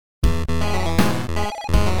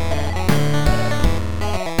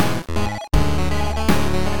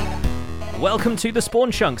Welcome to the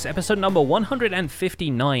Spawn Chunks, episode number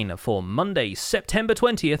 159 for Monday, September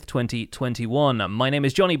 20th, 2021. My name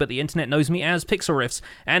is Johnny, but the internet knows me as Pixel Riffs,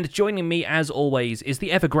 and joining me, as always, is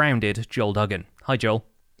the ever-grounded Joel Duggan. Hi, Joel.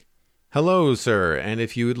 Hello, sir, and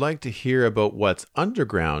if you would like to hear about what's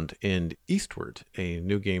underground in Eastward, a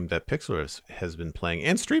new game that Pixel Riffs has been playing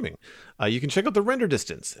and streaming, you can check out the Render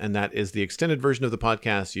Distance, and that is the extended version of the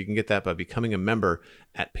podcast. You can get that by becoming a member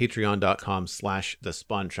at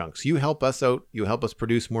patreon.com/thespawnchunks. You help us out, you help us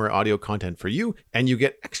produce more audio content for you, and you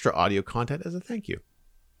get extra audio content as a thank you.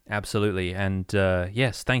 Absolutely, and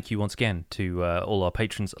yes, thank you once again to all our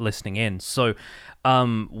patrons listening in. So,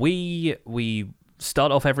 we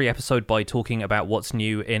start off every episode by talking about what's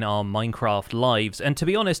new in our Minecraft lives, and to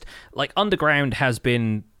be honest, like, Underground has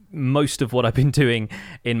been most of what I've been doing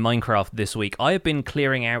in Minecraft this week. I have been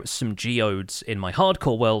clearing out some geodes in my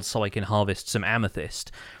hardcore world so I can harvest some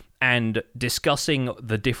amethyst, and discussing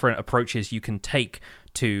the different approaches you can take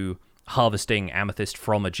to harvesting amethyst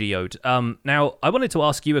from a geode. Now, I wanted to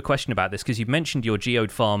ask you a question about this, because you mentioned your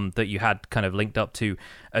geode farm that you had kind of linked up to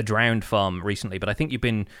a drowned farm recently, but I think you've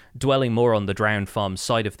been dwelling more on the drowned farm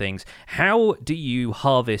side of things. How do you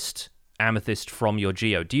harvest amethyst from your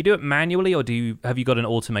geode? Do you do it manually, or have you got an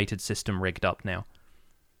automated system rigged up now?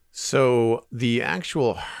 So the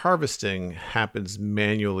actual harvesting happens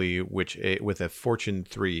manually, with a Fortune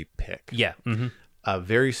 3 pick. Yeah. Mm-hmm. A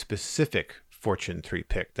very specific Fortune 3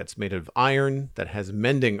 pick that's made of iron, that has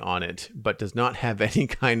mending on it, but does not have any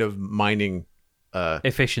kind of mining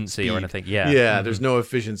efficiency speed. Or anything. Yeah. Mm-hmm. There's no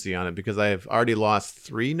efficiency on it because I have already lost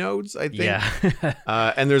 3 nodes, I think. Yeah.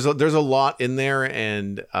 And there's a lot in there,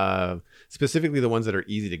 and specifically the ones that are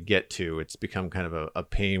easy to get to, it's become kind of a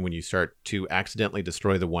pain when you start to accidentally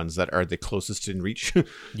destroy the ones that are the closest in reach.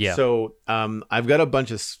 Yeah. So I've got a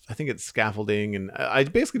bunch of, I think it's scaffolding, and I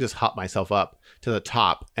basically just hop myself up to the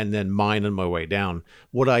top and then mine on my way down.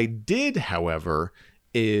 What I did, however,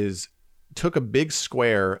 is took a big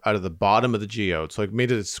square out of the bottom of the geode. So I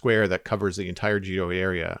made it a square that covers the entire geode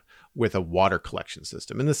area with a water collection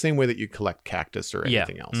system in the same way that you collect cactus or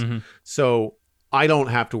anything else. Mm-hmm. So I don't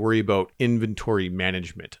have to worry about inventory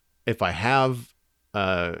management. If I have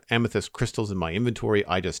amethyst crystals in my inventory,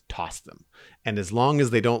 I just toss them. And as long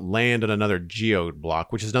as they don't land on another geode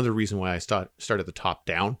block, which is another reason why I start at the top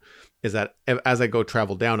down, is that as I go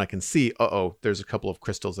travel down, I can see, there's a couple of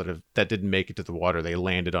crystals that didn't make it to the water. They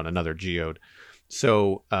landed on another geode.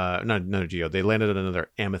 So, not another geode. They landed on another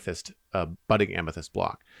amethyst, budding amethyst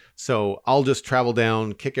block. So I'll just travel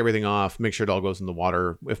down, kick everything off, make sure it all goes in the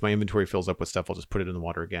water. If my inventory fills up with stuff, I'll just put it in the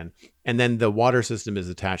water again. And then the water system is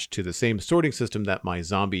attached to the same sorting system that my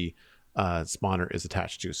zombie spawner is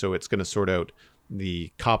attached to. So it's going to sort out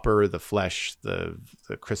the copper, the flesh, the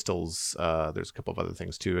crystals. There's a couple of other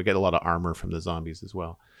things too. I get a lot of armor from the zombies as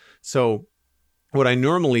well. So what I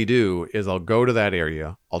normally do is I'll go to that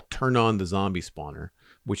area, I'll turn on the zombie spawner,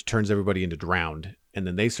 which turns everybody into drowned, and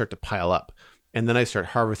then they start to pile up. And then I start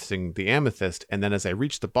harvesting the amethyst, and then as I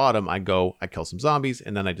reach the bottom, I kill some zombies,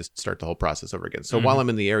 and then I just start the whole process over again. So while I'm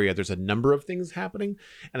in the area, there's a number of things happening,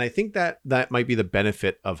 and I think that might be the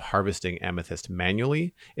benefit of harvesting amethyst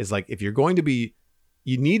manually, is like, if you're going to be,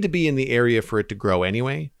 you need to be in the area for it to grow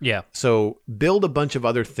anyway. Yeah. So build a bunch of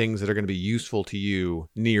other things that are going to be useful to you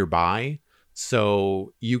nearby,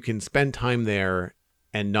 so you can spend time there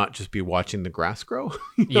and not just be watching the grass grow,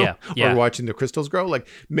 or watching the crystals grow. Like,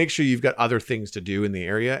 make sure you've got other things to do in the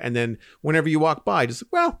area. And then whenever you walk by, just,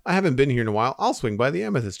 I haven't been here in a while. I'll swing by the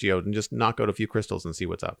amethyst geode and just knock out a few crystals and see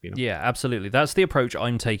what's up. Yeah, absolutely. That's the approach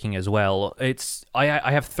I'm taking as well. I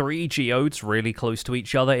have 3 geodes really close to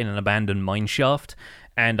each other in an abandoned mine shaft.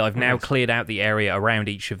 And I've now cleared out the area around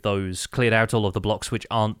each of those, cleared out all of the blocks which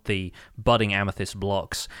aren't the budding amethyst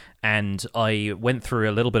blocks. And I went through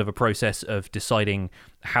a little bit of a process of deciding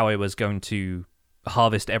how I was going to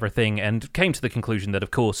harvest everything, and came to the conclusion that,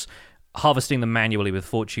 of course, harvesting them manually with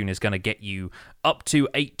Fortune is going to get you up to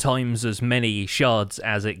 8 times as many shards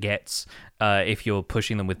as it gets if you're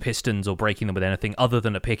pushing them with pistons or breaking them with anything other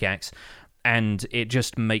than a pickaxe. And it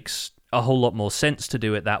just makes a whole lot more sense to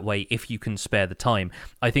do it that way if you can spare the time.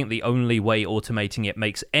 I think the only way automating it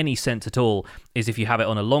makes any sense at all is if you have it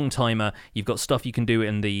on a long timer, you've got stuff you can do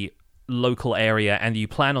in the local area, and you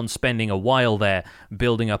plan on spending a while there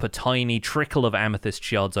building up a tiny trickle of amethyst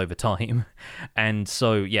shards over time. And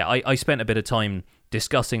so, yeah, I spent a bit of time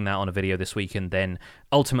discussing that on a video this week, and then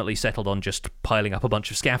ultimately settled on just piling up a bunch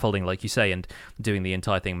of scaffolding, like you say, and doing the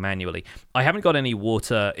entire thing manually. I haven't got any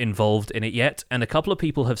water involved in it yet, and a couple of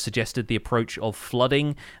people have suggested the approach of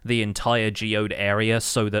flooding the entire geode area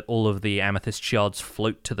so that all of the amethyst shards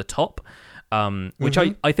float to the top, which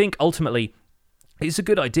I think ultimately it's a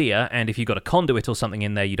good idea, and if you've got a conduit or something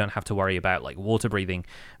in there, you don't have to worry about like water breathing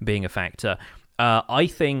being a factor. I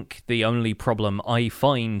think the only problem I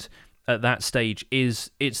find at that stage is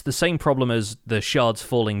it's the same problem as the shards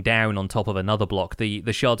falling down on top of another block.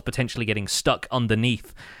 The shards potentially getting stuck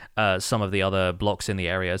underneath some of the other blocks in the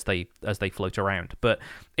area as they float around. But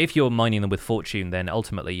if you're mining them with fortune, then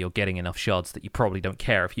ultimately you're getting enough shards that you probably don't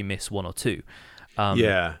care if you miss one or two.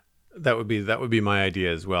 Yeah. That would be my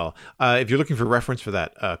idea as well. If you're looking for reference for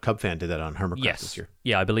that, Cubfan did that on Hermitcraft this year.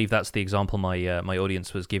 Yeah, I believe that's the example my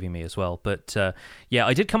audience was giving me as well. But yeah,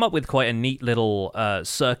 I did come up with quite a neat little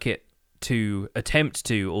circuit to attempt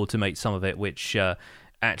to automate some of it, which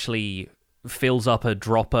actually fills up a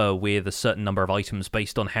dropper with a certain number of items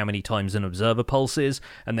based on how many times an observer pulses,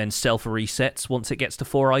 and then self-resets once it gets to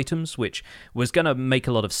 4 items, which was going to make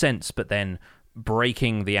a lot of sense, but then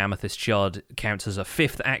breaking the amethyst shard counts as a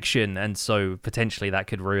 5th action, and so potentially that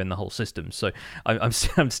could ruin the whole system. So I'm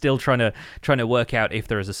still trying to work out if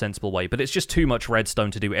there is a sensible way, but it's just too much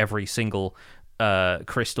redstone to do every single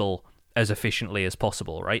crystal as efficiently as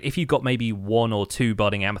possible, right? If you've got maybe 1 or 2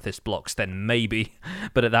 budding amethyst blocks, then maybe,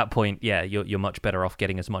 but at that point, yeah, you're much better off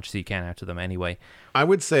getting as much as you can out of them anyway. I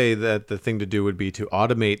would say that the thing to do would be to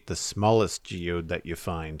automate the smallest geode that you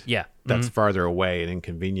find. Yeah. That's farther away and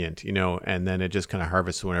inconvenient, and then it just kind of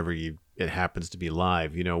harvests whenever it happens to be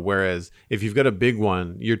live, whereas if you've got a big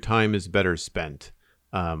one, your time is better spent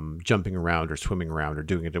jumping around or swimming around or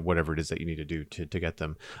doing it, whatever it is that you need to do to get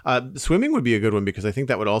them. Swimming would be a good one because I think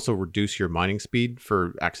that would also reduce your mining speed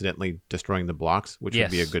for accidentally destroying the blocks, which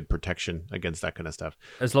would be a good protection against that kind of stuff.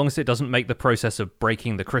 As long as it doesn't make the process of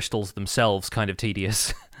breaking the crystals themselves kind of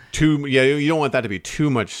tedious. You don't want that to be too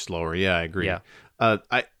much slower. Yeah, I agree. Yeah.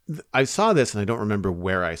 I saw this and I don't remember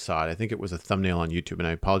where I saw it. I think it was a thumbnail on YouTube, and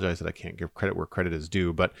I apologize that I can't give credit where credit is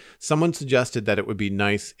due, but someone suggested that it would be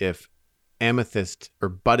nice if amethyst or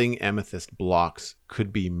budding amethyst blocks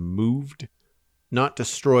could be moved, not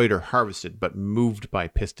destroyed or harvested, but moved by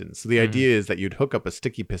pistons. So the idea is that you'd hook up a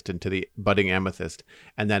sticky piston to the budding amethyst,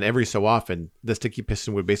 and then every so often the sticky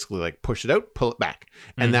piston would basically like push it out, pull it back,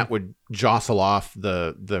 and that would jostle off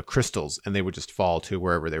the crystals, and they would just fall to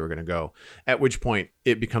wherever they were going to go. At which point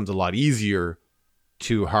it becomes a lot easier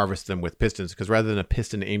to harvest them with pistons, because rather than a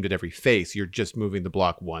piston aimed at every face, you're just moving the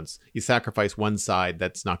block once. You sacrifice one side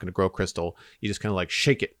that's not going to grow crystal. You just kind of like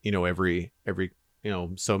shake it, every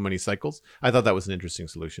so many cycles. I thought that was an interesting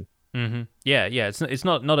solution. Mm-hmm. Yeah. It's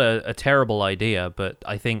not a terrible idea, but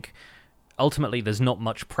I think ultimately there's not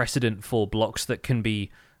much precedent for blocks that can be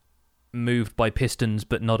moved by pistons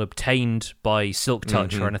but not obtained by silk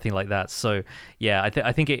touch or anything like that. So yeah,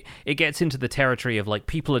 I think it gets into the territory of like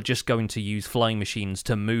people are just going to use flying machines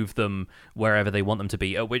to move them wherever they want them to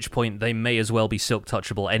be, at which point they may as well be silk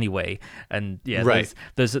touchable anyway. And yeah, right.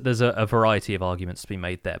 there's a variety of arguments to be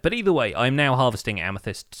made there, but either way, I'm now harvesting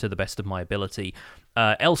amethyst to the best of my ability.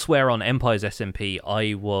 Elsewhere on Empire's SMP,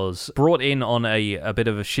 I was brought in on a bit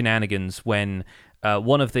of a shenanigans when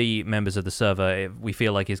one of the members of the server, we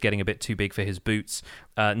feel like is getting a bit too big for his boots,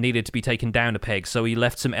 needed to be taken down a peg, so he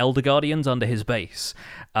left some Elder Guardians under his base.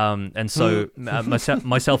 And so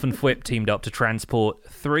myself and Fwip teamed up to transport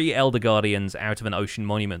 3 Elder Guardians out of an ocean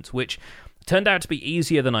monument, which turned out to be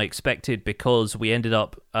easier than I expected because we ended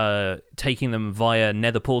up taking them via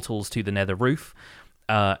nether portals to the nether roof.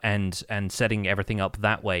 And setting everything up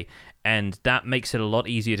that way. And that makes it a lot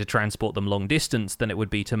easier to transport them long distance than it would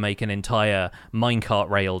be to make an entire minecart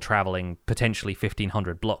rail traveling potentially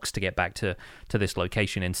 1,500 blocks to get back to this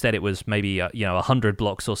location. Instead, it was maybe 100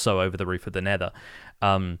 blocks or so over the roof of the nether.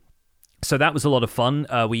 So that was a lot of fun.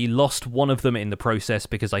 We lost one of them in the process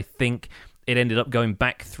because I think it ended up going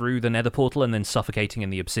back through the nether portal and then suffocating in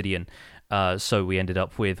the obsidian. So we ended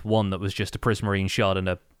up with one that was just a prismarine shard and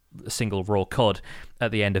a single raw cod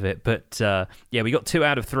at the end of it. But yeah, we got 2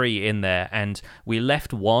 out of 3 in there, and we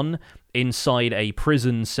left one inside a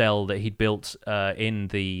prison cell that he'd built in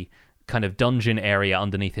the kind of dungeon area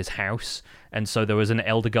underneath his house. And so there was an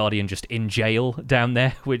Elder Guardian just in jail down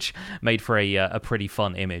there, which made for a pretty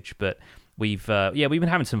fun image. But we've been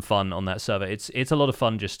having some fun on that server. It's a lot of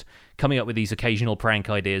fun just coming up with these occasional prank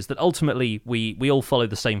ideas that ultimately we all follow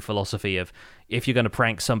the same philosophy of, if you're going to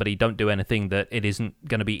prank somebody, don't do anything that it isn't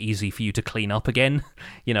going to be easy for you to clean up again.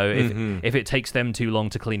 If it takes them too long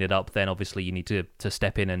to clean it up, then obviously you need to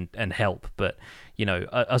step in and help. But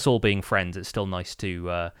us all being friends, it's still nice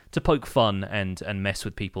to poke fun and mess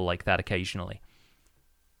with people like that occasionally.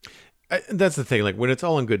 That's the thing. Like when it's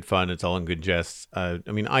all in good fun, it's all in good jests. I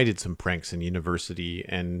mean, I did some pranks in university,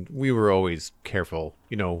 and we were always careful.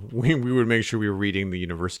 You know, we would make sure we were reading the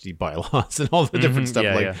university bylaws and all the different stuff.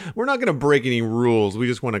 Yeah, like yeah. we're not going to break any rules. We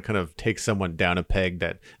just want to kind of take someone down a peg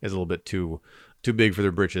that is a little bit too big for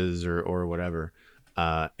their britches or whatever.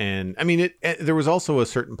 And I mean, there was also a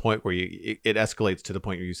certain point where it escalates to the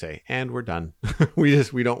point where you say, "And we're done.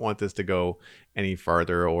 we don't want this to go any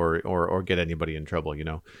farther or get anybody in trouble." You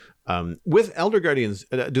know, with Elder Guardians,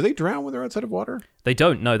 do they drown when they're outside of water? They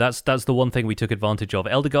don't. No, that's the one thing we took advantage of.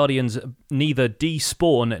 Elder Guardians neither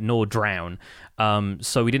despawn nor drown,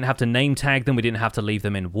 so we didn't have to name tag them. We didn't have to leave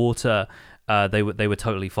them in water. They were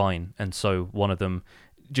totally fine, and so one of them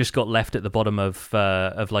just got left at the bottom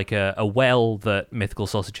of like a well that Mythical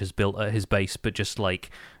Sausage has built at his base, but just like,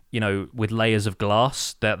 you know, with layers of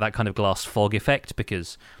glass, that kind of glass fog effect,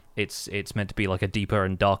 because it's meant to be like a deeper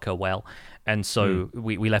and darker well. And so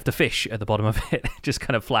we left a fish at the bottom of it, just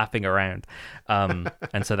kind of flapping around. And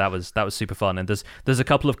so that was super fun. And there's a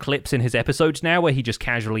couple of clips in his episodes now where he just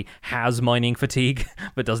casually has mining fatigue,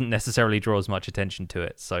 but doesn't necessarily draw as much attention to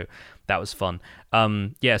it. So that was fun.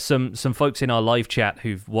 Yeah, some folks in our live chat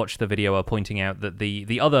who've watched the video are pointing out that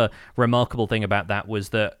the other remarkable thing about that was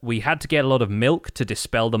that we had to get a lot of milk to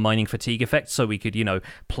dispel the mining fatigue effect, so we could, you know,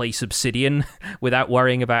 place obsidian without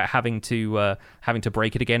worrying about having to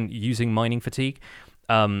break it again using mining fatigue.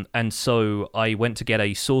 And so I went to get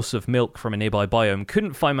a source of milk from a nearby biome,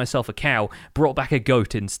 couldn't find myself a cow, brought back a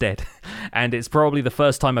goat instead. And it's probably the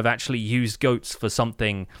first time I've actually used goats for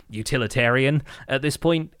something utilitarian at this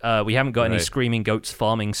point. We haven't got any screaming goats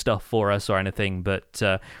farming stuff for us or anything, but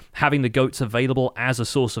having the goats available as a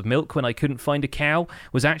source of milk when I couldn't find a cow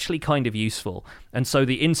was actually kind of useful. And so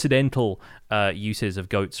the incidental uses of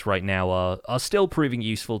goats right now are still proving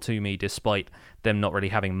useful to me, despite them not really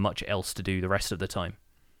having much else to do the rest of the time.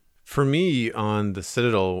 For me, on the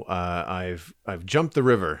Citadel, I've jumped the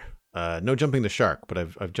river. No jumping the shark, but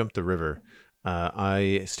I've jumped the river.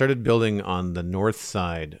 I started building on the north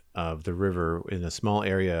side of the river in a small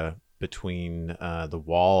area between the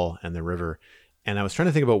wall and the river. And I was trying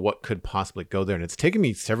to think about what could possibly go there. And it's taken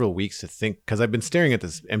me several weeks to think, because I've been staring at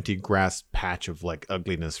this empty grass patch of like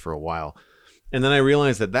ugliness for a while. And then I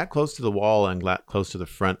realized that close to the wall and close to the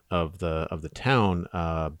front of the town,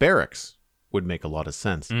 barracks would make a lot of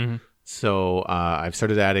sense. Mm-hmm. So I've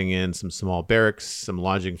started adding in some small barracks, some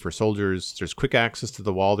lodging for soldiers. There's quick access to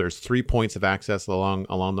the wall. There's 3 points of access along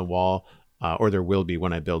the wall, or there will be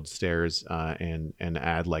when I build stairs and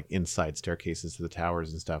add like inside staircases to the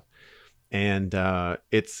towers and stuff. And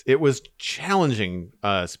it was challenging,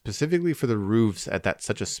 specifically for the roofs at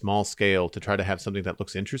such a small scale, to try to have something that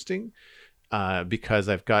looks interesting. Because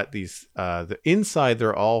I've got these, the inside,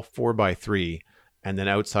 they're all 4x3, and then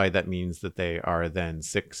outside that means that they are then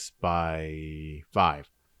 6x5.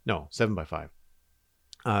 No, 7x5.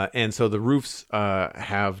 And so the roofs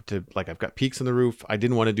have to, like, I've got peaks on the roof. I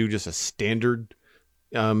didn't want to do just a standard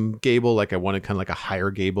gable. Like I wanted kind of like a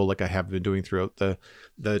higher gable, like I have been doing throughout the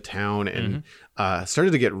town, and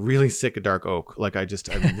started to get really sick of dark oak. Like I'm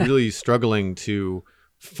really struggling to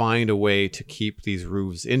find a way to keep these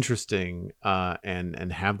roofs interesting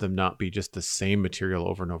and have them not be just the same material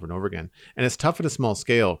over and over and over again. And it's tough at a small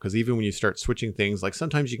scale, because even when you start switching things, like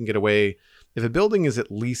sometimes you can get away, if a building is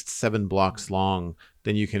at least 7 blocks long,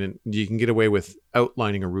 then you can get away with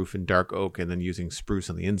outlining a roof in dark oak and then using spruce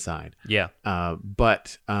on the inside. Yeah.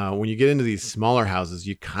 But when you get into these smaller houses,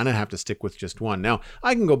 you kind of have to stick with just one. Now,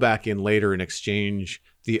 I can go back in later and exchange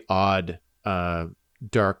the odd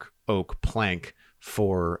dark oak plank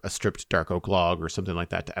for a stripped dark oak log or something like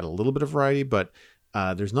that to add a little bit of variety, but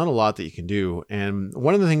there's not a lot that you can do. And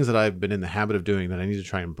one of the things that I've been in the habit of doing that I need to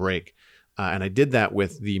try and break, and I did that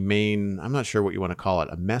with the main, I'm not sure what you want to call it,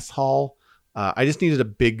 a mess hall. I just needed a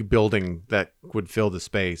big building that would fill the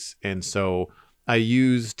space. And so I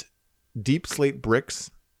used deep slate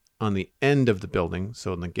bricks on the end of the building,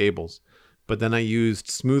 so in the gables, but then I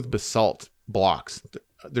used smooth basalt blocks.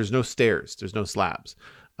 There's no stairs, there's no slabs.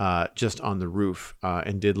 Just on the roof,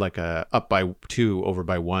 and did like a up by 2 over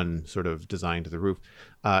by 1 sort of design to the roof.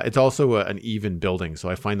 It's also an even building, so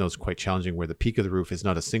I find those quite challenging, where the peak of the roof is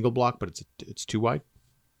not a single block, but it's 2 wide.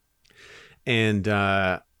 And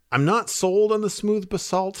I'm not sold on the smooth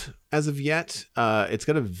basalt as of yet. It's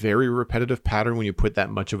got a very repetitive pattern when you put that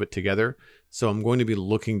much of it together. So I'm going to be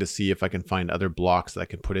looking to see if I can find other blocks that I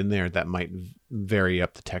can put in there that might vary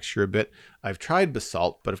up the texture a bit. I've tried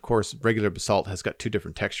basalt, but of course, regular basalt has got 2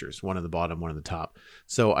 different textures, one on the bottom, one on the top.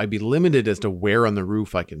 So I'd be limited as to where on the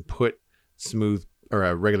roof I can put smooth or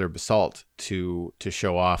a regular basalt to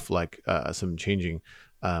show off like some changing.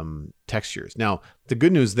 textures. Now, the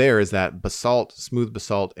good news there is that basalt, smooth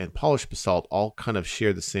basalt, and polished basalt all kind of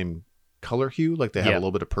share the same color hue. Like they have a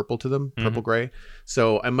little bit of purple to them, purple gray.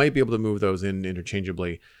 So I might be able to move those in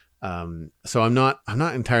interchangeably. So I'm not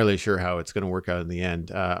entirely sure how it's going to work out in the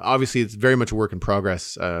end. Obviously, it's very much a work in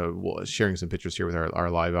progress. Sharing some pictures here with our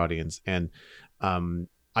live audience, and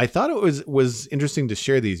I thought it was interesting to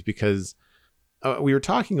share these because we were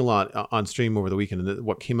talking a lot on stream over the weekend, and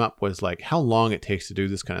what came up was like how long it takes to do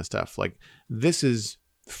this kind of stuff. Like this is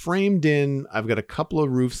framed in. I've got a couple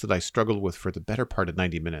of roofs that I struggled with for the better part of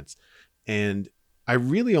 90 minutes, and I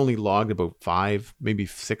really only logged about 5, maybe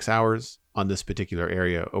 6 hours on this particular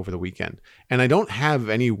area over the weekend, and I don't have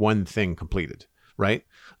any one thing completed. Right?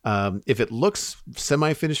 If it looks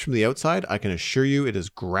semi-finished from the outside, I can assure you it is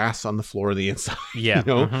grass on the floor of the inside.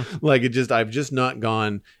 Yeah. Like I've just not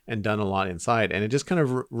gone and done a lot inside. And it just kind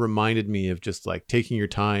of reminded me of just like taking your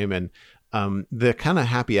time and the kind of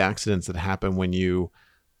happy accidents that happen when you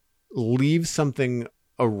leave something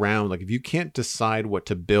around. Like if you can't decide what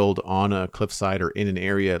to build on a cliffside or in an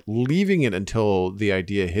area, leaving it until the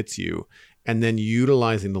idea hits you and then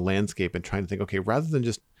utilizing the landscape and trying to think, okay, rather than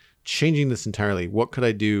just changing this entirely, what could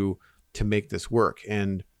I do to make this work?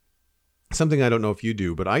 And something I don't know if you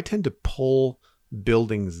do, but I tend to pull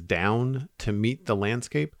buildings down to meet the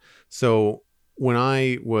landscape. So when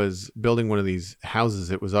I was building one of these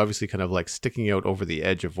houses, it was obviously kind of like sticking out over the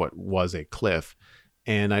edge of what was a cliff.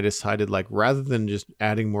 And I decided, like, rather than just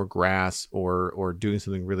adding more grass or doing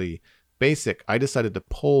something really basic, I decided to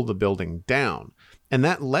pull the building down. And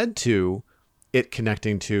that led to it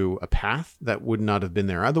connecting to a path that would not have been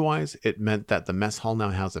there otherwise. It meant that the mess hall now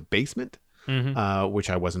has a basement, which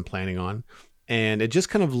I wasn't planning on. And it just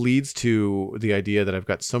kind of leads to the idea that I've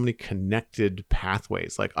got so many connected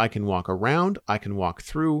pathways. Like I can walk around, I can walk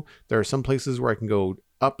through. There are some places where I can go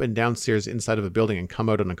up and downstairs inside of a building and come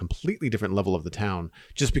out on a completely different level of the town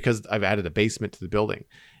just because I've added a basement to the building.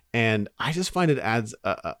 And I just find it adds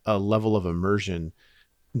a level of immersion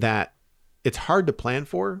that it's hard to plan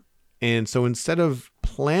for. And so instead of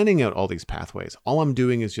planning out all these pathways, all I'm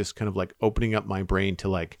doing is just kind of like opening up my brain to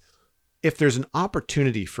like, if there's an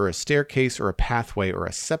opportunity for a staircase or a pathway or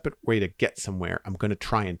a separate way to get somewhere, I'm going to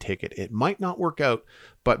try and take it. It might not work out,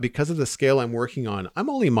 but because of the scale I'm working on, I'm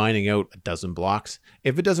only mining out a dozen blocks.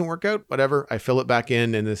 If it doesn't work out, whatever, I fill it back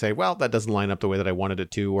in and they say, well, that doesn't line up the way that I wanted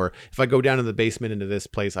it to. Or if I go down in the basement into this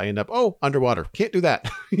place, I end up, underwater. Can't do that.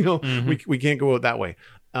 We can't go out that way.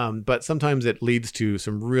 But sometimes it leads to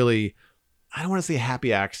some really, I don't want to say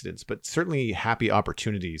happy accidents, but certainly happy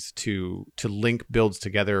opportunities to link builds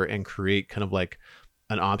together and create kind of like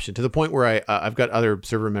an option to the point where I've got other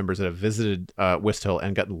server members that have visited Wisthill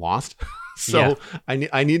and gotten lost. So yeah.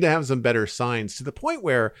 I need to have some better signs to the point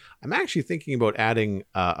where I'm actually thinking about adding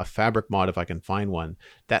a fabric mod if I can find one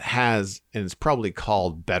that has, and it's probably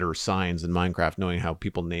called Better Signs in Minecraft, knowing how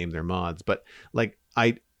people name their mods. But like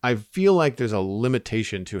I feel like there's a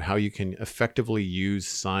limitation to how you can effectively use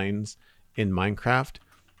signs in Minecraft.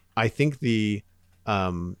 I think the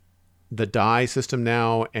dye system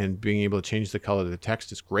now and being able to change the color of the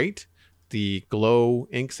text is great. The glow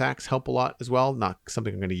ink sacks help a lot as well. Not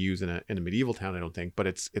something I'm going to use in a medieval town, I don't think, but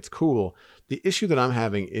it's cool. The issue that I'm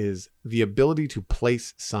having is the ability to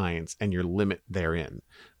place signs and your limit therein.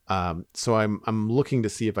 So I'm looking to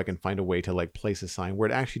see if I can find a way to like place a sign where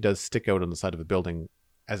it actually does stick out on the side of a building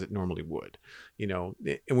as it normally would.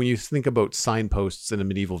 And when you think about signposts in a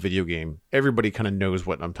medieval video game, everybody kind of knows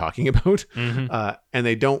what I'm talking about. And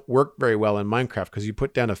they don't work very well in Minecraft because you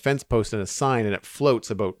put down a fence post and a sign and it floats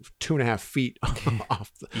about 2.5 feet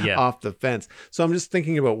off the fence. So I'm just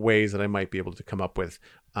thinking about ways that I might be able to come up with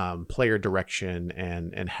player direction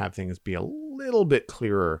and have things be a little bit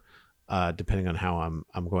clearer depending on how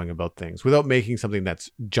I'm going about things without making something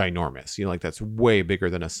that's ginormous, like that's way bigger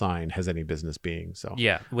than a sign has any business being. So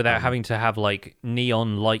yeah, without having to have like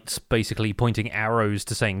neon lights basically pointing arrows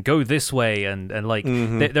to saying go this way and like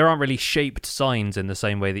there aren't really shaped signs in the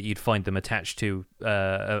same way that you'd find them attached to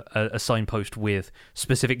a signpost with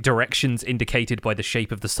specific directions indicated by the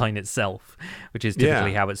shape of the sign itself, which is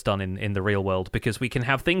typically how it's done in the real world, because we can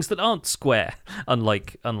have things that aren't square,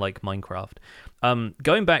 unlike Minecraft.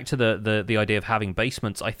 Going back to the idea of having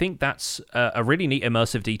basements, I think that's a really neat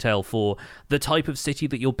immersive detail for the type of city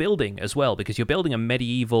that you're building as well, because you're building a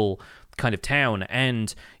medieval kind of town,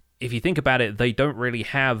 and if you think about it, they don't really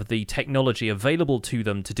have the technology available to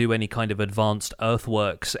them to do any kind of advanced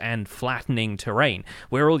earthworks and flattening terrain.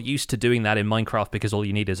 We're all used to doing that in Minecraft because all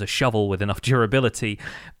you need is a shovel with enough durability.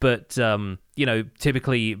 But,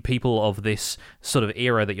 typically people of this sort of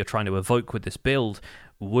era that you're trying to evoke with this build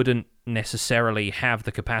wouldn't necessarily have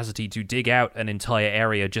the capacity to dig out an entire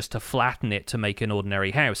area just to flatten it to make an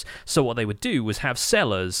ordinary house. So what they would do was have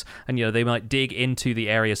cellars, and they might dig into the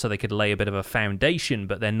area so they could lay a bit of a foundation,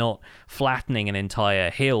 but they're not flattening an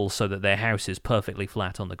entire hill so that their house is perfectly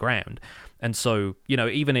flat on the ground. And so,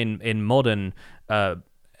 even in modern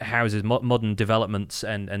houses, modern developments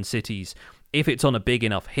and cities, if it's on a big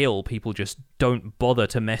enough hill, people just don't bother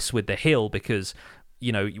to mess with the hill because,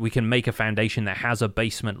 we can make a foundation that has a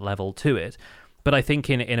basement level to it. But I think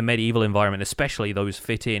in a medieval environment, especially, those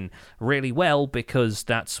fit in really well because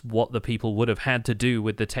that's what the people would have had to do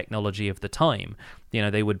with the technology of the time.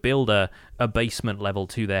 They would build a basement level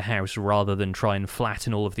to their house rather than try and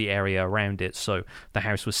flatten all of the area around it so the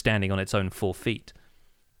house was standing on its own 4 feet.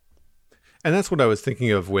 And that's what I was thinking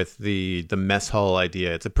of with the mess hall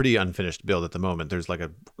idea. It's a pretty unfinished build at the moment. There's like a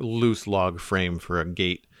loose log frame for a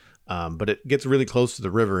gate, but it gets really close to the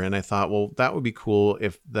river. And I thought, well, that would be cool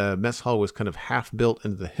if the mess hall was kind of half built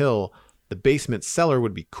into the hill. The basement cellar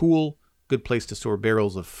would be cool. Good place to store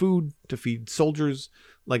barrels of food to feed soldiers,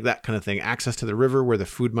 like that kind of thing. Access to the river where the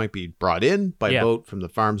food might be brought in by boat from the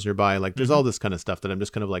farms nearby. Like there's all this kind of stuff that I'm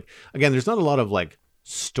just kind of like, again, there's not a lot of like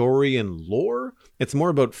story and lore. It's more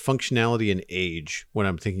about functionality and age when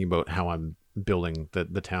I'm thinking about how I'm building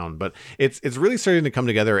the town. But it's really starting to come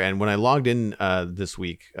together. And when I logged in this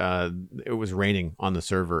week, it was raining on the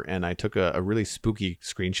server, and I took a really spooky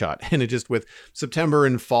screenshot. And it just, with September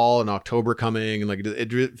and fall and October coming, and like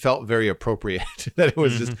it felt very appropriate that it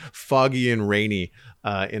was just foggy and rainy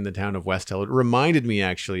in the town of West Hill. It reminded me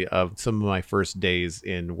actually of some of my first days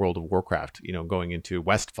in World of Warcraft, going into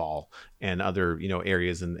Westfall and other,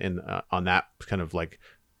 areas in on that kind of like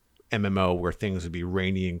MMO where things would be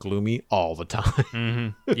rainy and gloomy all the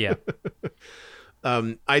time. Yeah.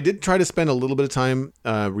 I did try to spend a little bit of time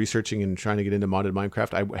researching and trying to get into modded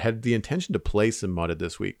Minecraft. I had the intention to play some modded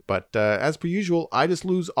this week, but as per usual, I just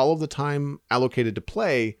lose all of the time allocated to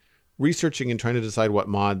play researching and trying to decide what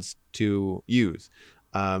mods to use.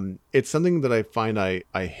 It's something that I find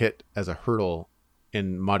I hit as a hurdle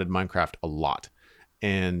in modded Minecraft a lot.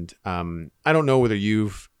 And I don't know whether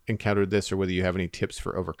you've encountered this or whether you have any tips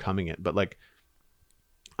for overcoming it, but like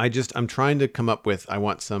I'm trying to come up with, I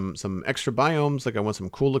want some extra biomes, like I want some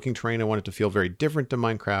cool looking terrain. I want it to feel very different to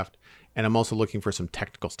Minecraft, and I'm also looking for some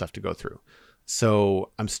technical stuff to go through.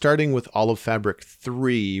 So I'm starting with Olive Fabric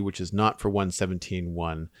 3, which is not for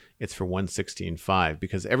 1.17.1, it's for 1.16.5,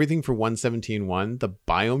 because everything for 1.17.1, the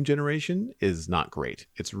biome generation is not great.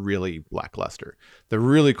 It's really lackluster. The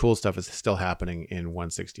really cool stuff is still happening in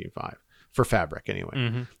 1.16.5. For Fabric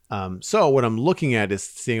anyway. So what I'm looking at is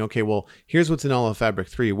seeing, okay, well, here's what's in Olive Fabric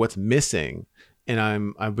 3, what's missing.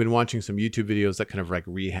 And I've been watching some YouTube videos that kind of like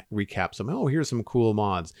recap some, here's some cool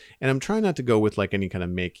mods. And I'm trying not to go with like any kind of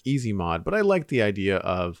make easy mod, but I like the idea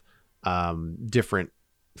of different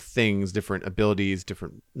things, different abilities,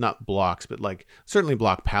 different, not blocks, but like certainly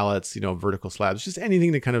block palettes, vertical slabs, just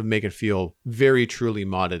anything to kind of make it feel very truly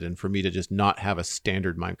modded and for me to just not have a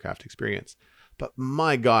standard Minecraft experience. But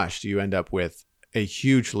my gosh, do you end up with a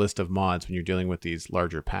huge list of mods when you're dealing with these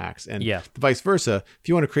larger packs. And vice versa, if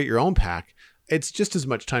you want to create your own pack, it's just as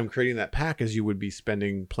much time creating that pack as you would be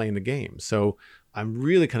spending playing the game. So I'm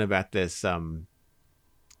really kind of at this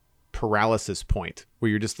paralysis point where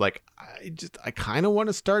you're just like, I kind of want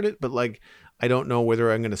to start it, but like, I don't know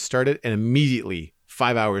whether I'm going to start it and immediately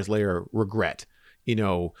 5 hours later regret.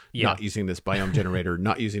 Not using this biome generator,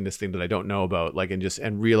 not using this thing that I don't know about, like,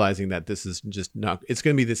 and realizing that this is just not, it's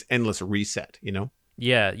going to be this endless reset,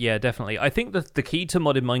 Yeah, definitely. I think that the key to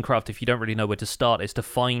modded Minecraft, if you don't really know where to start, is to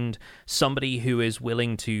find somebody who is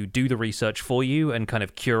willing to do the research for you and kind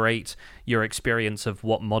of curate your experience of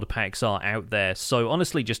what mod packs are out there. So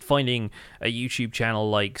honestly, just finding a YouTube channel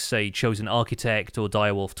like, say, Chosen Architect or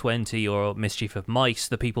Direwolf20 or Mischief of Mice,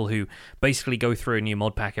 the people who basically go through a new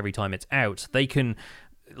mod pack every time it's out,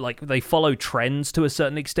 they follow trends to a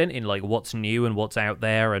certain extent in like what's new and what's out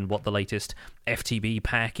there and what the latest FTB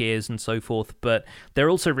pack is and so forth, but they're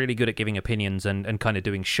also really good at giving opinions and kind of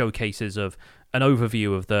doing showcases of an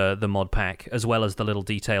overview of the mod pack, as well as the little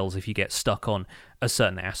details if you get stuck on a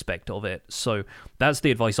certain aspect of it. So that's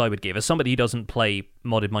the advice I would give. As somebody who doesn't play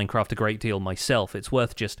modded Minecraft a great deal myself, it's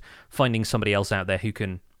worth just finding somebody else out there who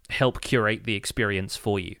can help curate the experience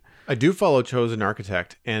for you. I do follow Chosen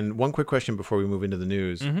Architect. And one quick question before we move into the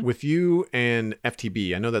news. With you and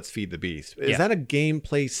FTB, I know that's Feed the Beast. Is that a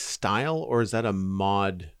gameplay style or is that a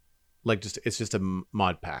mod Like it's just a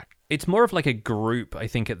mod pack. It's more of like a group, I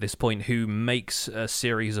think, at this point, who makes a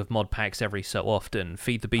series of mod packs every so often.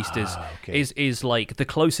 Feed the Beast is like the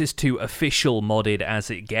closest to official modded as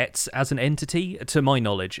it gets as an entity, to my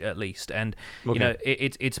knowledge, at least. And you know,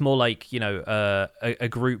 it's more like, you know, a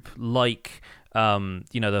group like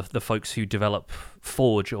you know, the folks who develop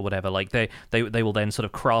Forge or whatever. Like they will then sort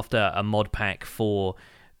of craft a mod pack for,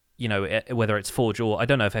 you know, whether it's Forge or I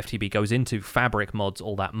don't know if FTB goes into Fabric mods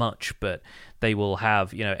all that much, but they will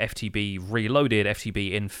have, you know, FTB Reloaded,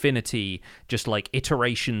 FTB Infinity, just like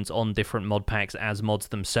iterations on different mod packs as mods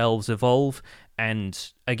themselves evolve,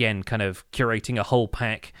 and again, kind of curating a whole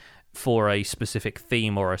pack for a specific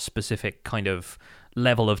theme or a specific kind of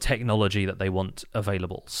level of technology that they want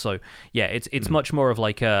available. So yeah, it's much more of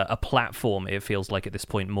like a platform, it feels like at this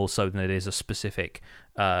point, more so than it is a specific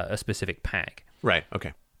pack. Right,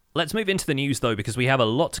 okay. Let's move into the news, though, because we have a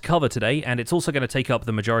lot to cover today, and it's also going to take up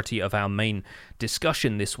the majority of our main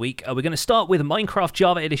discussion this week. We're going to start with Minecraft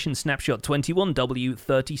Java Edition Snapshot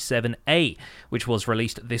 21W37A, which was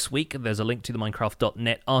released this week. There's a link to the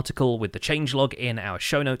Minecraft.net article with the changelog in our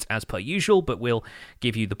show notes, as per usual, but we'll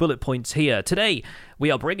give you the bullet points here. Today,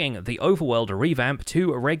 we are bringing the Overworld revamp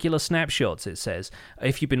to regular snapshots, it says.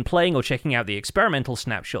 If you've been playing or checking out the experimental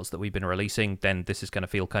snapshots that we've been releasing, then this is going to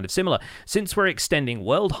feel kind of similar. Since we're extending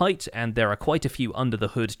world height, and there are quite a few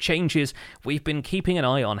under-the-hood changes, we've been keeping an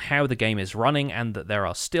eye on how the game is running and that there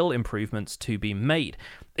are still improvements to be made.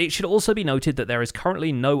 It should also be noted that there is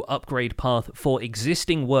currently no upgrade path for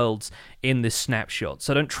existing worlds in this snapshot,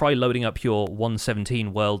 so don't try loading up your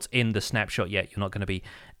 117 worlds in the snapshot yet. You're not going to be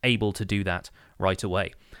able to do that right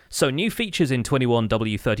away. So new features in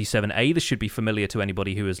 21W37A. This should be familiar to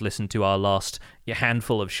anybody who has listened to our last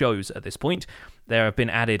handful of shows at this point. There have been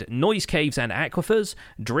added noise caves and aquifers,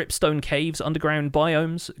 dripstone caves, underground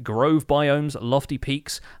biomes, grove biomes, lofty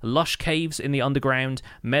peaks, lush caves in the underground,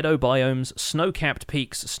 meadow biomes, snow-capped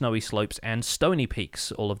peaks, snowy slopes, and stony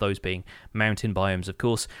peaks, all of those being mountain biomes, of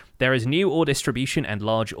course. There is new ore distribution and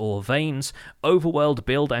large ore veins. Overworld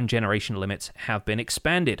build and generation limits have been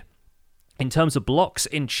expanded. In terms of blocks,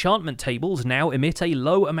 enchantment tables now emit a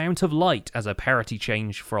low amount of light as a parity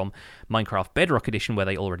change from Minecraft Bedrock Edition, where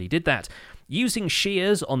they already did that. Using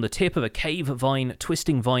shears on the tip of a cave vine,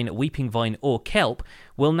 twisting vine, weeping vine, or kelp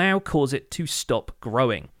will now cause it to stop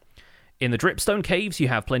growing. In the dripstone caves, you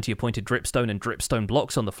have plenty of pointed dripstone and dripstone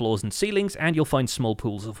blocks on the floors and ceilings, and you'll find small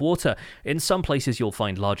pools of water. In some places, you'll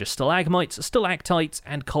find larger stalagmites, stalactites,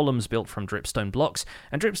 and columns built from dripstone blocks,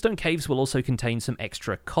 and dripstone caves will also contain some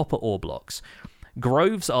extra copper ore blocks.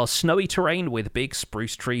 Groves are snowy terrain with big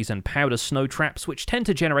spruce trees and powder snow traps, which tend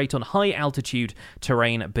to generate on high-altitude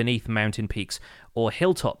terrain beneath mountain peaks or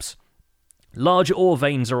hilltops. Large ore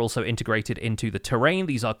veins are also integrated into the terrain.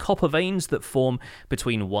 These are copper veins that form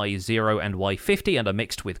between Y0 and Y50 and are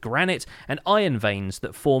mixed with granite, and iron veins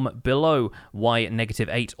that form below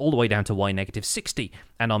Y-8 all the way down to Y-60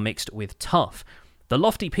 and are mixed with tuff. The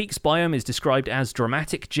lofty peaks biome is described as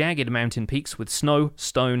dramatic, jagged mountain peaks with snow,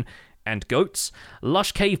 stone, and goats.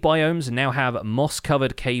 Lush cave biomes now have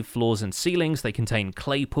moss-covered cave floors and ceilings. They contain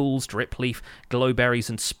clay pools, drip leaf, glowberries,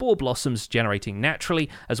 and spore blossoms generating naturally,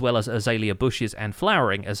 as well as azalea bushes and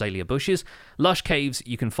flowering azalea bushes. Lush caves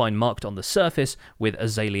you can find marked on the surface with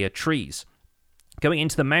azalea trees. Going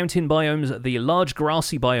into the mountain biomes, the large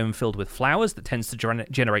grassy biome filled with flowers that tends to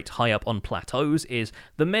generate high up on plateaus is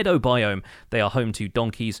the meadow biome. They are home to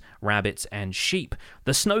donkeys, rabbits, and sheep.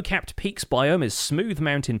 The snow-capped peaks biome is smooth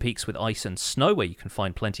mountain peaks with ice and snow, where you can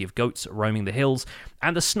find plenty of goats roaming the hills.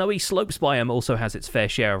 And the snowy slopes biome also has its fair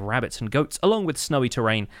share of rabbits and goats, along with snowy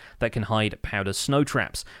terrain that can hide powder snow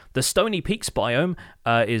traps. The stony peaks biome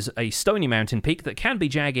is a stony mountain peak that can be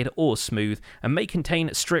jagged or smooth and may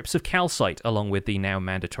contain strips of calcite, along with the now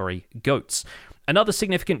mandatory goats. Another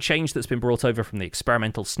significant change that's been brought over from the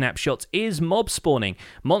experimental snapshots is mob spawning.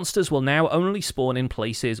 Monsters will now only spawn in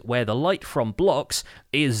places where the light from blocks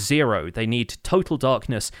is 0. They need total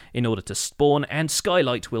darkness in order to spawn, and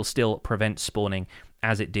skylight will still prevent spawning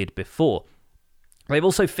as it did before. They've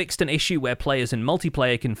also fixed an issue where players in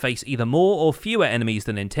multiplayer can face either more or fewer enemies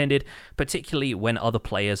than intended, particularly when other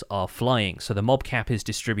players are flying, so the mob cap is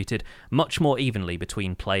distributed much more evenly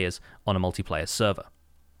between players on a multiplayer server.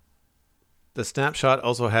 The snapshot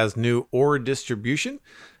also has new ore distribution.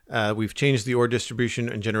 We've changed the ore distribution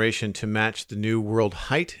and generation to match the new world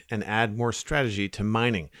height and add more strategy to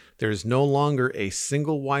mining. There is no longer a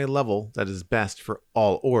single Y level that is best for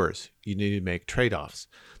all ores. You need to make trade-offs.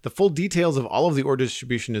 The full details of all of the ore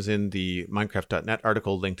distribution is in the Minecraft.net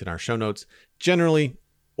article linked in our show notes. Generally,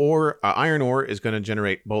 iron ore is going to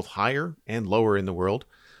generate both higher and lower in the world.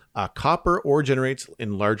 Copper ore generates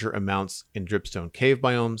in larger amounts in dripstone cave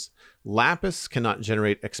biomes. Lapis cannot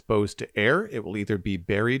generate exposed to air. It will either be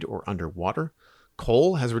buried or underwater.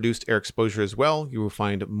 Coal has reduced air exposure as well. You will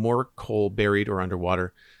find more coal buried or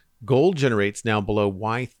underwater. Gold generates now below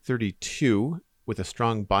Y32 with a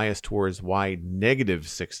strong bias towards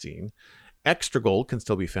Y-16. Extra gold can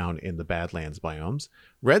still be found in the Badlands biomes.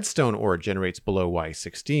 Redstone ore generates below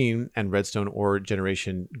Y16, and redstone ore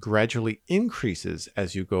generation gradually increases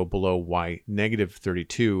as you go below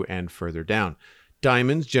Y-32 and further down.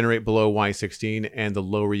 Diamonds generate below Y16, and the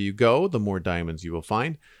lower you go, the more diamonds you will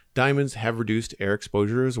find. Diamonds have reduced air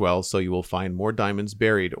exposure as well, so you will find more diamonds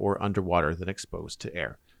buried or underwater than exposed to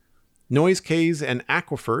air. Noise caves and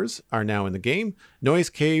aquifers are now in the game. Noise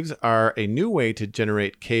caves are a new way to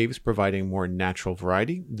generate caves, providing more natural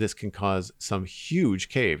variety. This can cause some huge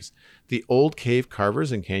caves. The old cave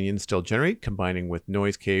carvers and canyons still generate, combining with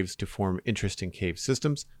noise caves to form interesting cave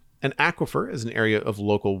systems. An aquifer is an area of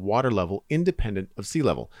local water level independent of sea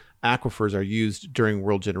level. Aquifers are used during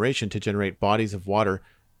world generation to generate bodies of water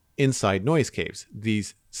inside noise caves.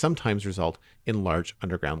 These sometimes result in large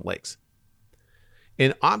underground lakes.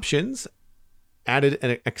 In options, added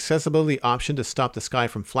an accessibility option to stop the sky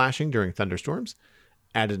from flashing during thunderstorms,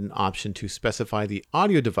 added an option to specify the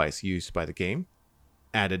audio device used by the game,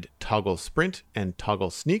 added toggle sprint and toggle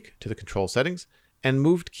sneak to the control settings, and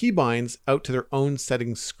moved keybinds out to their own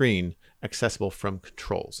settings screen accessible from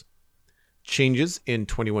controls. Changes in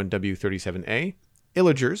 21W37A.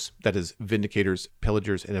 Illagers, that is Vindicators,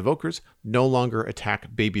 Pillagers, and Evokers, no longer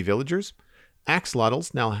attack baby villagers.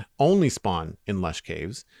 Axolotls now only spawn in lush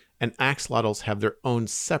caves, and axolotls have their own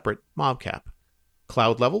separate mob cap.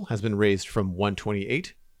 Cloud level has been raised from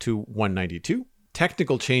 128 to 192.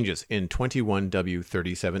 Technical changes in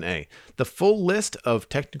 21W37A. The full list of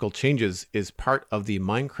technical changes is part of the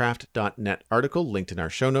Minecraft.net article linked in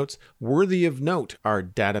our show notes. Worthy of note, our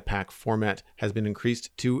data pack format has been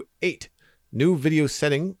increased to 8. New video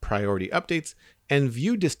setting priority updates, and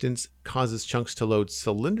view distance causes chunks to load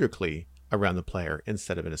cylindrically around the player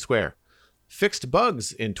instead of in a square. Fixed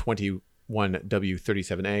bugs in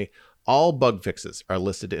 21W37A. All bug fixes are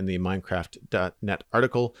listed in the Minecraft.net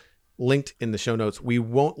article linked in the show notes. We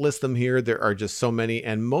won't list them here. There are just so many,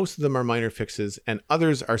 and most of them are minor fixes, and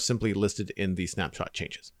others are simply listed in the snapshot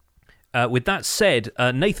changes. With that said,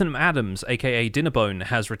 Nathan Adams, aka Dinnerbone,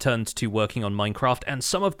 has returned to working on Minecraft, and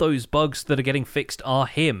some of those bugs that are getting fixed are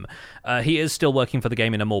him. He is still working for the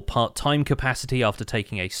game in a more part-time capacity after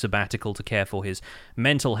taking a sabbatical to care for his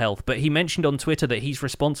mental health, but he mentioned on Twitter that he's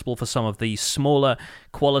responsible for some of the smaller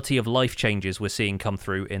quality-of-life changes we're seeing come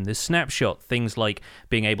through in this snapshot. Things like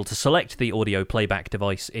being able to select the audio playback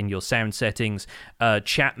device in your sound settings,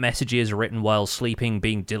 chat messages written while sleeping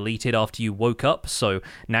being deleted after you woke up, so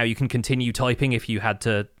now you can continue typing if you had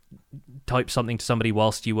to type something to somebody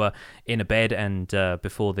whilst you were in a bed and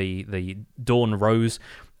before the dawn rose.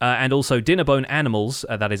 And also Dinnerbone animals,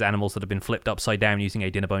 that is animals that have been flipped upside down using a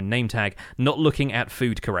Dinnerbone name tag, not looking at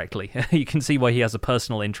food correctly. You can see why he has a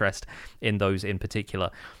personal interest in those in particular.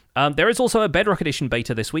 There is also a Bedrock Edition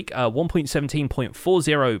beta this week,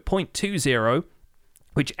 1.17.40.20,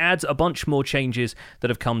 which adds a bunch more changes that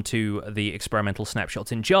have come to the experimental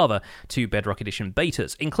snapshots in Java to Bedrock Edition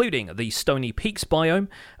betas, including the Stony Peaks biome,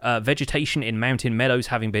 vegetation in mountain meadows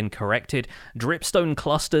having been corrected, dripstone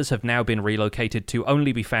clusters have now been relocated to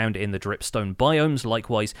only be found in the dripstone biomes,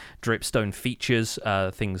 likewise dripstone features,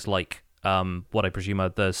 things like what I presume are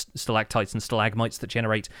the stalactites and stalagmites that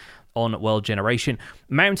generate on world generation.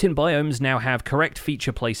 Mountain biomes now have correct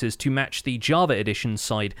feature places to match the Java Edition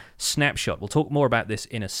side snapshot. We'll talk more about this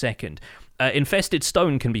in a second. Infested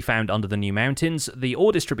stone can be found under the new mountains. The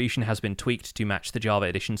ore distribution has been tweaked to match the Java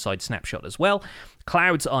Edition side snapshot as well.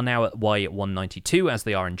 Clouds are now at Y192 as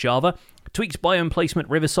they are in Java. Tweaked biome placement,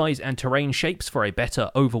 river size, and terrain shapes for a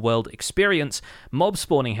better overworld experience. Mob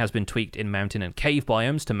spawning has been tweaked in mountain and cave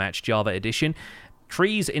biomes to match Java Edition.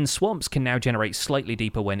 Trees in swamps can now generate slightly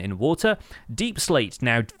deeper when in water. Deep slate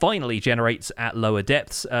now finally generates at lower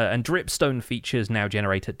depths, and dripstone features now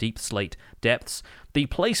generate at deep slate depths. The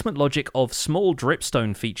placement logic of small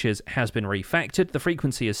dripstone features has been refactored. The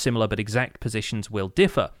frequency is similar, but exact positions will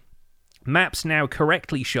differ. Maps now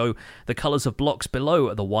correctly show the colours of blocks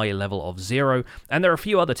below the Y level of 0, and there are a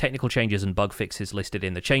few other technical changes and bug fixes listed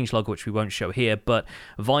in the changelog, which we won't show here, but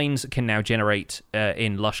vines can now generate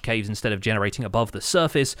in lush caves instead of generating above the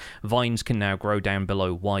surface. Vines can now grow down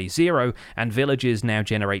below Y0, and villages now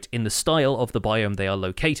generate in the style of the biome they are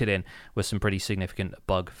located in, with some pretty significant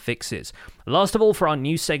bug fixes. Last of all, for our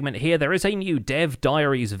news segment here, there is a new Dev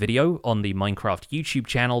Diaries video on the Minecraft YouTube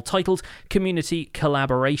channel titled Community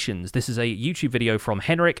Collaborations. This is a YouTube video from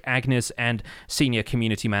Henrik, Agnes, and Senior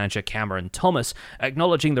Community Manager Cameron Thomas,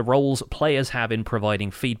 acknowledging the roles players have in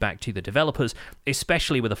providing feedback to the developers,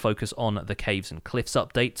 especially with a focus on the Caves and Cliffs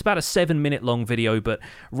update. It's about a 7-minute long video, but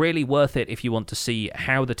really worth it if you want to see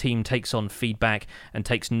how the team takes on feedback and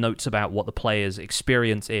takes notes about what the player's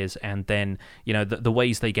experience is, and then, the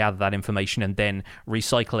ways they gather that information and then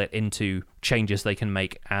recycle it into changes they can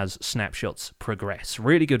make as snapshots progress.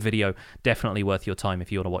 Really good video, definitely worth your time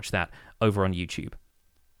if you want to watch that over on YouTube.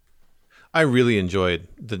 I really enjoyed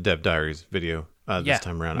the Dev Diaries video this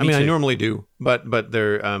time around. I mean, too. I normally do, but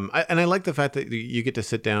they're I like the fact that you get to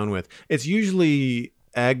sit down with. It's usually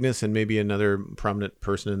Agnes and maybe another prominent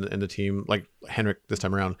person in the team, like Henrik this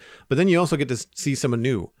time around. But then you also get to see someone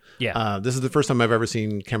new. Yeah. This is the first time I've ever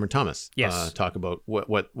seen Cameron Thomas talk about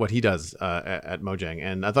what he does at Mojang,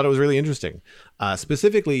 and I thought it was really interesting.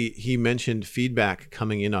 Specifically, he mentioned feedback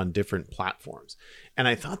coming in on different platforms, and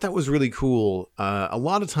I thought that was really cool. A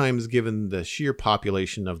lot of times, given the sheer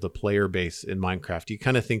population of the player base in Minecraft, you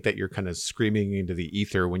kind of think that you're kind of screaming into the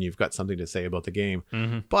ether when you've got something to say about the game.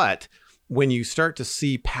 Mm-hmm. But when you start to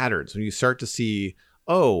see patterns, when you start to see,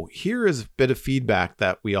 oh, here is a bit of feedback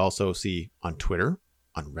that we also see on Twitter,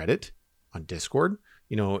 on Reddit, on Discord,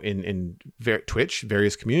 in Twitch,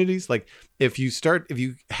 various communities. Like if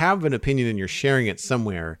you have an opinion and you're sharing it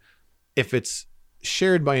somewhere, if it's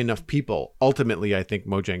shared by enough people, ultimately, I think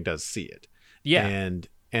Mojang does see it. Yeah. And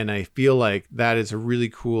I feel like that is a really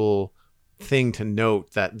cool thing to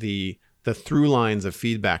note, that the through lines of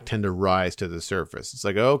feedback tend to rise to the surface. It's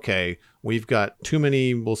like, okay, we've got too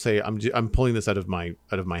many. We'll say I'm pulling this out of my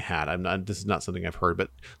hat. This is not something I've heard,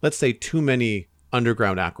 but let's say too many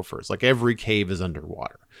underground aquifers. Like every cave is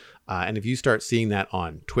underwater, and if you start seeing that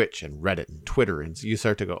on Twitch and Reddit and Twitter, and so you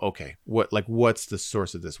start to go, okay, what's the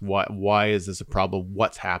source of this? Why is this a problem?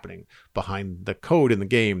 What's happening behind the code in the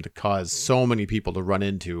game to cause so many people to run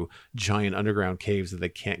into giant underground caves that they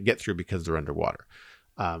can't get through because they're underwater?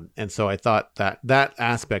 And so I thought that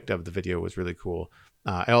aspect of the video was really cool.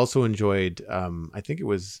 I also enjoyed, I think it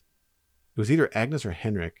was either Agnes or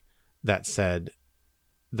Henrik that said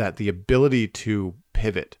that the ability to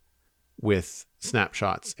pivot with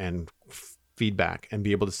snapshots and feedback and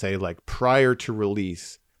be able to say, like, prior to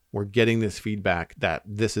release, we're getting this feedback that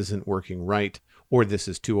this isn't working right, or this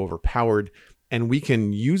is too overpowered. And we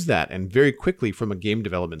can use that and very quickly, from a game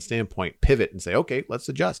development standpoint, pivot and say, okay, let's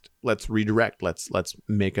adjust, let's redirect, let's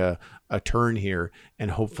make a turn here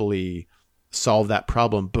and hopefully solve that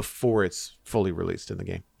problem before it's fully released in the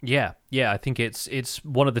game. Yeah, I think it's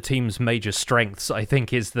one of the team's major strengths, I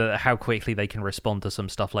think, is how quickly they can respond to some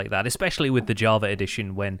stuff like that, especially with the Java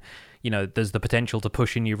edition, when, there's the potential to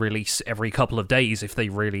push a new release every couple of days if they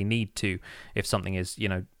really need to, if something is,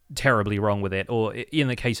 terribly wrong with it, or in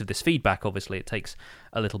the case of this feedback, obviously it takes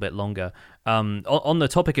a little bit longer. On the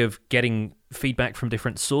topic of getting feedback from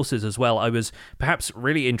different sources as well, I was perhaps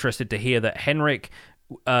really interested to hear that Henrik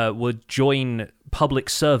would join public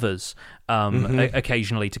servers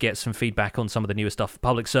occasionally to get some feedback on some of the newer stuff.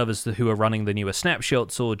 Public servers who are running the newer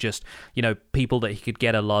snapshots, or just, people that he could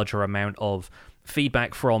get a larger amount of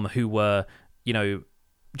feedback from who were,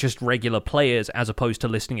 just regular players, as opposed to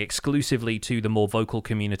listening exclusively to the more vocal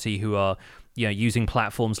community who are, using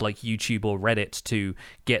platforms like YouTube or Reddit to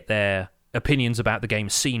get their opinions about the game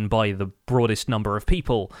seen by the broadest number of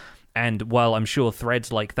people. And while I'm sure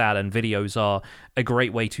threads like that and videos are a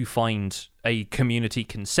great way to find a community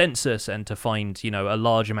consensus and to find, a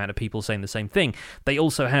large amount of people saying the same thing, they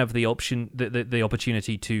also have the option, the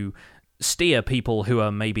opportunity to steer people who are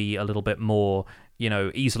maybe a little bit more,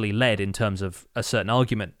 easily led in terms of a certain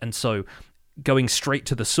argument. And so going straight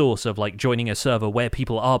to the source of, like, joining a server where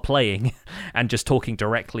people are playing and just talking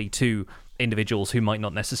directly to individuals who might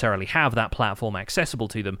not necessarily have that platform accessible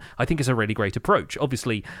to them, I think is a really great approach.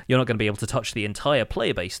 Obviously, you're not going to be able to touch the entire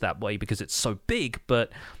player base that way because it's so big,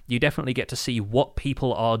 but you definitely get to see what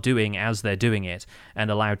people are doing as they're doing it,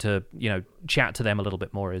 and allowed to, chat to them a little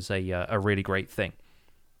bit more is a really great thing.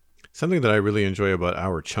 Something that I really enjoy about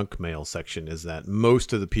our chunk mail section is that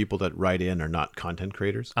most of the people that write in are not content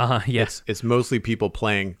creators. Yes. It's mostly people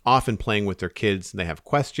often playing with their kids, and they have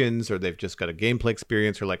questions, or they've just got a gameplay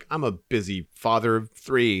experience, or like, I'm a busy father of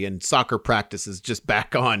 3 and soccer practice is just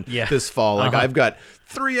back on this fall. Like I've got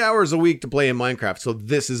 3 hours a week to play in Minecraft. So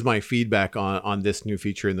this is my feedback on this new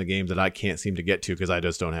feature in the game that I can't seem to get to because I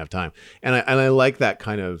just don't have time. And I like that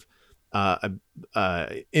kind of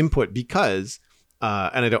input, because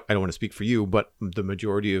and I don't want to speak for you, but the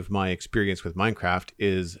majority of my experience with Minecraft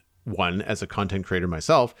is one, as a content creator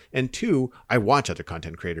myself, and two, I watch other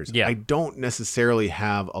content creators. Yeah. I don't necessarily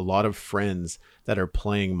have a lot of friends that are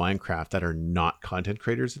playing Minecraft that are not content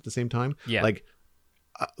creators at the same time. Yeah. Like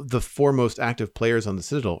the foremost active players on the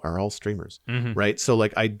Citadel are all streamers, right? So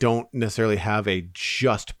like I don't necessarily have a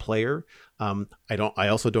just player. I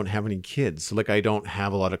also don't have any kids. So like I don't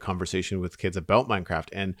have a lot of conversation with kids about Minecraft.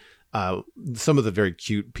 And some of the very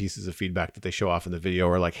cute pieces of feedback that they show off in the video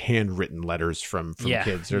are like handwritten letters from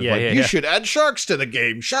kids. They're you should add sharks to the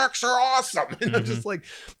game. Sharks are awesome. And I'm just like,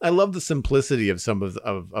 I love the simplicity of some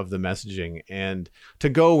of the messaging. And to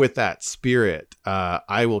go with that spirit,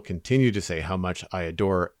 I will continue to say how much I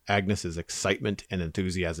adore Agnes's excitement and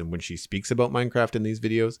enthusiasm when she speaks about Minecraft in these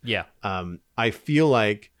videos. Yeah. I feel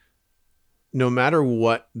like no matter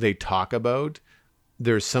what they talk about,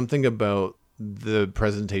 there's something about the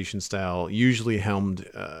presentation style, usually helmed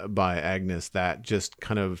by Agnes, that just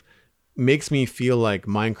kind of makes me feel like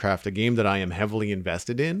Minecraft, a game that I am heavily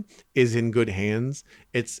invested in, is in good hands.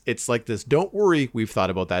 It's like this, don't worry, we've thought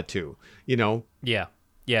about that too, you know? Yeah.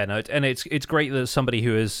 Yeah, no, and it's great that somebody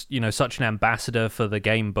who is, you know, such an ambassador for the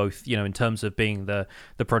game, both, you know, in terms of being the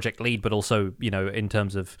project lead, but also, you know, in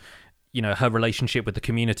terms of, you know, her relationship with the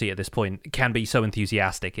community at this point, can be so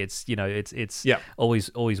enthusiastic. It's, you know, it's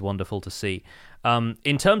always wonderful to see.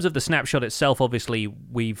 In terms of the snapshot itself, obviously,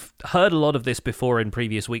 we've heard a lot of this before in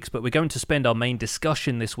previous weeks, but we're going to spend our main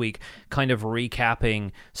discussion this week kind of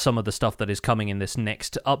recapping some of the stuff that is coming in this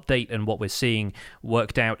next update and what we're seeing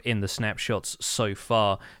worked out in the snapshots so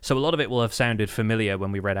far. So a lot of it will have sounded familiar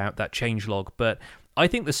when we read out that changelog, but I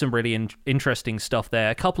think there's some really interesting stuff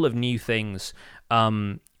there. A couple of new things.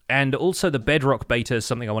 And also the Bedrock beta is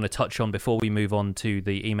something I want to touch on before we move on to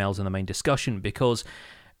the emails and the main discussion, because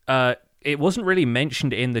it wasn't really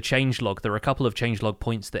mentioned in the changelog. There are a couple of changelog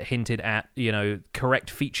points that hinted at, you know, correct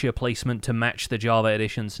feature placement to match the Java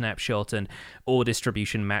Edition snapshot and ore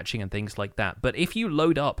distribution matching and things like that. But if you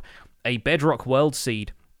load up a Bedrock world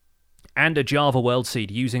seed and a Java world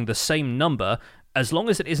seed using the same number, as long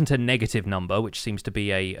as it isn't a negative number, which seems to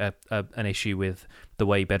be an issue with the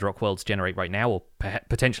way Bedrock worlds generate right now, or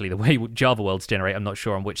potentially the way Java worlds generate, I'm not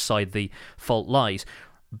sure on which side the fault lies.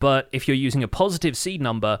 But if you're using a positive seed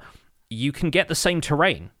number, you can get the same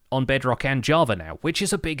terrain on Bedrock and Java now, which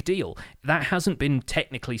is a big deal. That hasn't been,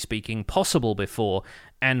 technically speaking, possible before,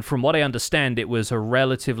 and from what I understand, it was a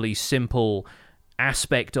relatively simple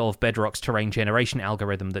aspect of Bedrock's terrain generation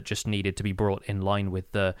algorithm that just needed to be brought in line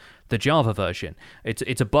with the Java version.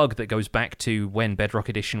 It's a bug that goes back to when Bedrock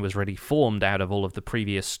Edition was really formed out of all of the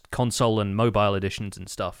previous console and mobile editions and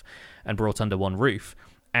stuff and brought under one roof.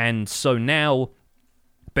 And so now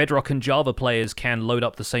Bedrock and Java players can load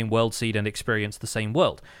up the same world seed and experience the same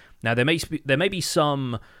world. Now there may be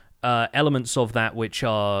some elements of that which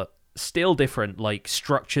are still different, like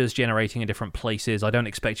structures generating in different places. I don't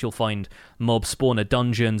expect you'll find mob spawner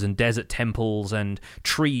dungeons and desert temples and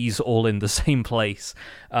trees all in the same place.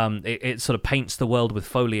 It sort of paints the world with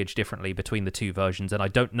foliage differently between the two versions, and I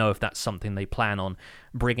don't know if that's something they plan on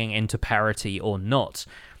bringing into parity or not.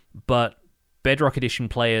 But Bedrock Edition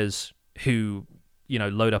players who, you know,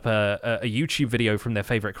 load up a YouTube video from their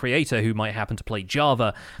favorite creator who might happen to play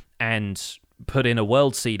Java and put in a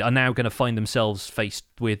world seed are now going to find themselves faced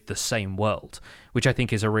with the same world, which I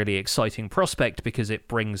think is a really exciting prospect because it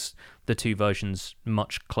brings the two versions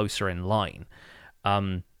much closer in line.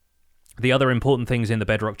 The other important things in the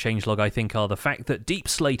Bedrock changelog, I think, are the fact that Deep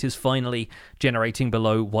Slate is finally generating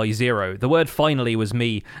below Y0. The word finally was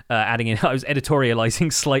me adding in. I was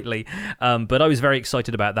editorializing slightly, but I was very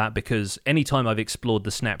excited about that because anytime I've explored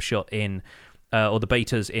the snapshot in or the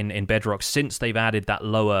betas in Bedrock since they've added that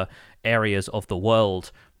lower areas of the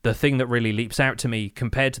world, the thing that really leaps out to me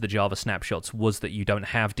compared to the Java snapshots was that you don't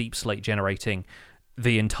have Deep Slate generating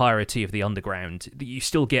the entirety of the underground. You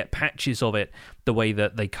still get patches of it the way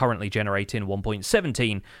that they currently generate in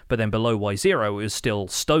 1.17, but then below Y0 is still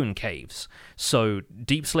stone caves. So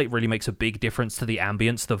Deep Slate really makes a big difference to the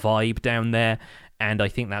ambience, the vibe down there, and I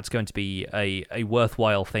think that's going to be a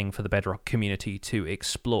worthwhile thing for the Bedrock community to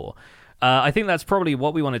explore. I think that's probably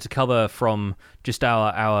what we wanted to cover from just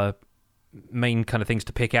our main kind of things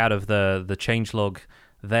to pick out of the changelog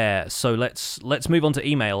there. So let's move on to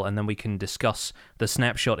email, and then we can discuss the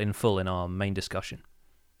snapshot in full in our main discussion.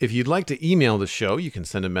 If you'd like to email the show, you can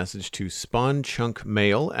send a message to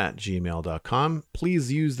spawnchunkmail@gmail.com.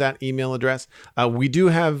 Please use that email address. We do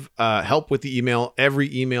have help with the email.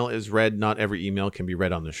 Every email is read. Not every email can be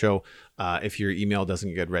read on the show. If your email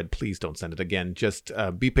doesn't get read, please don't send it again. Just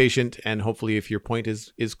be patient, and hopefully if your point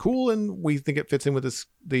is cool and we think it fits in with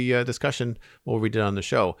the discussion, we'll read it on the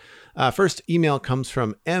show. First email comes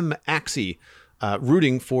from M. Axie.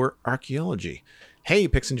 rooting for archaeology. Hey,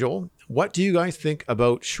 Pix and Joel, what do you guys think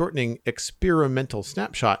about shortening experimental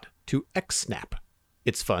snapshot to XSnap?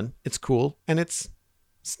 It's fun, it's cool, and it's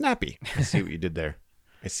snappy. I see what you did there.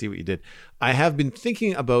 I have been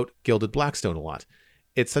thinking about Gilded Blackstone a lot.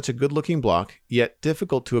 It's such a good-looking block, yet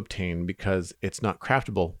difficult to obtain because it's not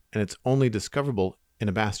craftable and it's only discoverable in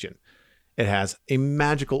a bastion. It has a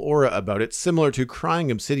magical aura about it, similar to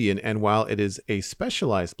Crying Obsidian, and while it is a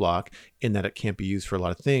specialized block in that it can't be used for a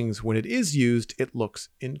lot of things, when it is used, it looks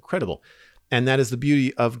incredible. And that is the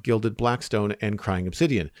beauty of Gilded Blackstone and Crying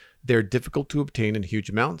Obsidian. They're difficult to obtain in huge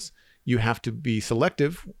amounts. You have to be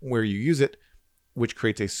selective where you use it, which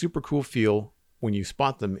creates a super cool feel when you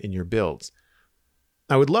spot them in your builds.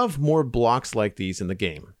 I would love more blocks like these in the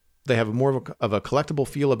game. They have more of a collectible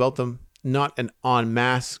feel about them, not an en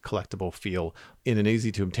masse collectible feel in an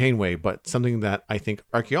easy to obtain way, but something that I think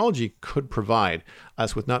archaeology could provide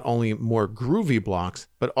us with not only more groovy blocks,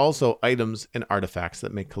 but also items and artifacts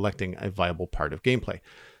that make collecting a viable part of gameplay.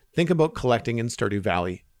 Think about collecting in Stardew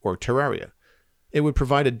Valley or Terraria. It would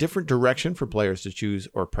provide a different direction for players to choose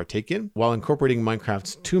or partake in, while incorporating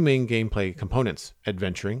Minecraft's two main gameplay components,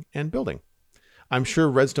 adventuring and building. I'm sure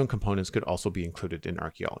redstone components could also be included in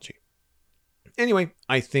archaeology. Anyway,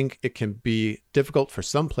 I think it can be difficult for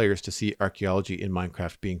some players to see archaeology in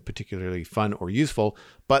Minecraft being particularly fun or useful,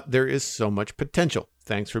 but there is so much potential.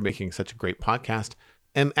 Thanks for making such a great podcast.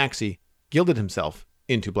 M. Axie gilded himself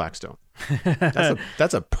into Blackstone.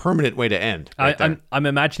 That's a permanent way to end. I'm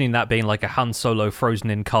imagining that being like a Han Solo frozen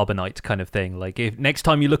in carbonite kind of thing. Like if next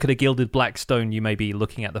time you look at a gilded Blackstone, you may be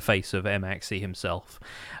looking at the face of M. Axie himself.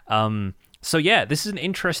 So yeah, this is an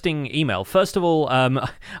interesting email. First of all,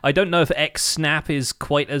 I don't know if XSnap is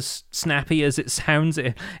quite as snappy as it sounds.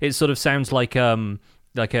 It sort of sounds like an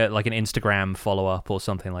Instagram follow-up or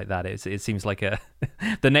something like that. It seems like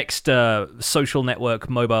the next social network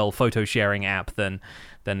mobile photo sharing app than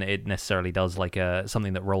it necessarily does like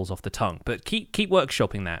something that rolls off the tongue. But keep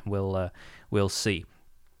workshopping that. We'll see.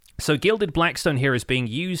 So Gilded Blackstone here is being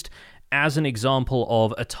used as an example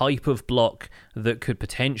of a type of block that could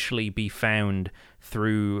potentially be found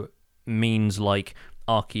through means like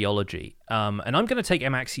archaeology. And I'm going to take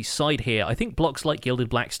Amaxie's side here. I think blocks like Gilded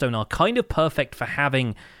Blackstone are kind of perfect for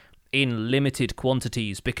having in limited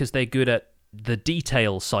quantities because they're good at the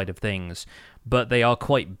detail side of things, but they are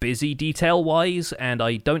quite busy detail-wise, and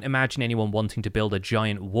I don't imagine anyone wanting to build a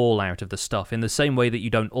giant wall out of the stuff in the same way that you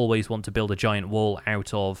don't always want to build a giant wall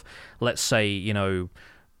out of, let's say,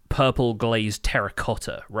 purple glazed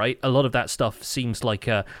terracotta, right? A lot of that stuff seems like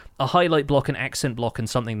a highlight block, an accent block, and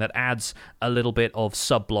something that adds a little bit of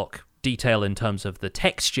sub-block detail in terms of the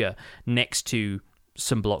texture next to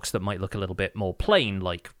some blocks that might look a little bit more plain,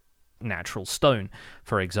 like natural stone,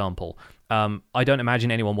 for example. I don't imagine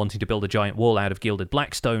anyone wanting to build a giant wall out of Gilded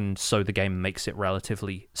Blackstone, so the game makes it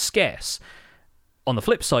relatively scarce. On the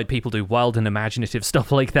flip side, people do wild and imaginative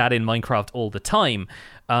stuff like that in Minecraft all the time,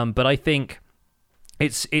 but I think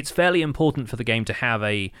it's fairly important for the game to have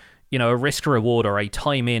a risk reward or a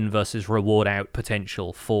time in versus reward out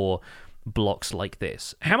potential for blocks like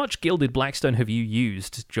this. How much Gilded Blackstone have you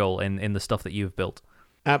used, Joel, in the stuff that you've built?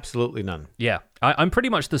 Absolutely none. Yeah, I'm pretty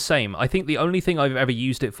much the same. I think the only thing I've ever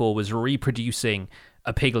used it for was reproducing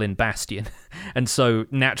a piglin bastion. And so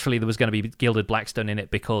naturally there was going to be Gilded Blackstone in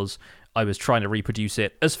it because I was trying to reproduce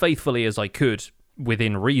it as faithfully as I could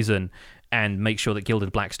within reason and make sure that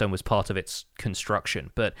Gilded Blackstone was part of its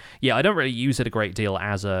construction. But yeah, I don't really use it a great deal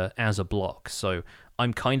as a block, so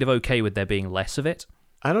I'm kind of okay with there being less of it.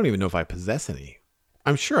 I don't even know if I possess any.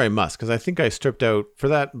 I'm sure I must, because I think I stripped out for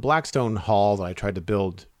that Blackstone hall that I tried to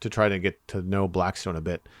build to try to get to know Blackstone a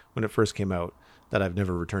bit when it first came out, that I've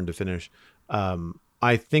never returned to finish.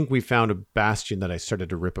 I think we found a bastion that I started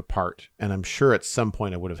to rip apart, and I'm sure at some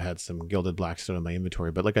point I would have had some Gilded Blackstone in my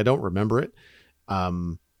inventory, but I don't remember it.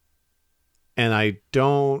 And I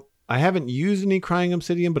haven't used any Crying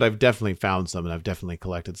Obsidian, but I've definitely found some, and I've definitely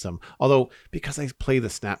collected some. Although, because I play the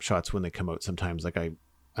snapshots when they come out sometimes,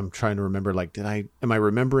 I'm trying to remember, am I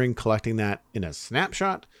remembering collecting that in a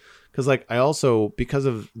snapshot? Because I also, because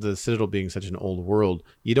of the Citadel being such an old world,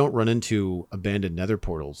 you don't run into abandoned nether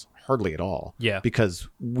portals hardly at all. Yeah. Because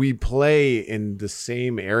we play in the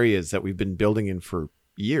same areas that we've been building in for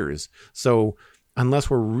years. So unless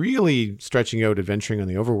we're really stretching out adventuring on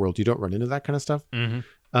the overworld, you don't run into that kind of stuff.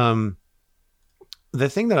 Mm-hmm. The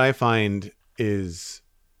thing that I find is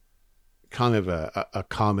kind of a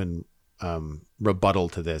common rebuttal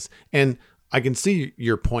to this, and I can see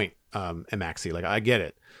your point, Amaxi. I get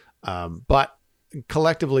it. But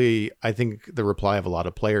collectively, I think the reply of a lot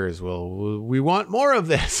of players will, we want more of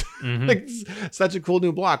this. Like, such a cool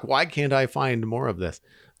new block. Why can't I find more of this?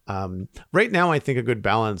 Right now, I think a good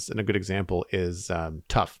balance and a good example is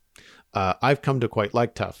Tough. I've come to quite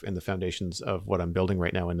like Tough in the foundations of what I'm building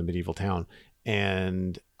right now in the medieval town.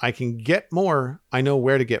 And I can get more. I know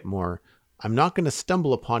where to get more. I'm not going to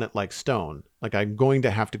stumble upon it like stone. Like, I'm going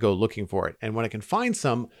to have to go looking for it. And when I can find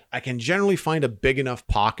some, I can generally find a big enough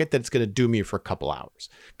pocket that it's going to do me for a couple hours.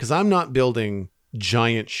 Because I'm not building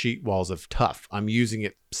giant sheet walls of Tough. I'm using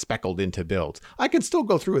it speckled into builds. I can still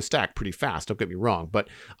go through a stack pretty fast, don't get me wrong. But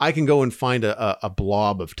I can go and find a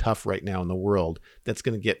blob of Tough right now in the world that's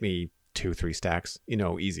going to get me 2-3 stacks,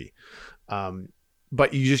 easy.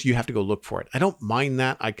 But you have to go look for it. I don't mind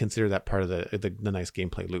that. I consider that part of the nice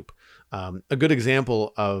gameplay loop. A good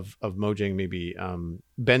example of Mojang maybe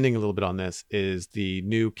bending a little bit on this is the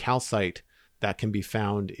new calcite that can be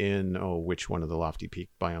found in, which one of the lofty peak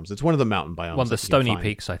biomes? It's one of the mountain biomes. One of the stony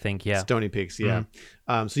peaks, I think, yeah. Stony peaks, yeah.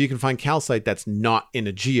 So you can find calcite that's not in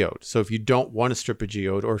a geode. So if you don't want to strip a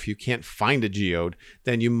geode, or if you can't find a geode,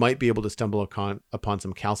 then you might be able to stumble upon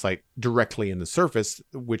some calcite directly in the surface,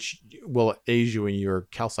 which will aid you in your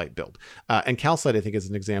calcite build. And calcite, I think, is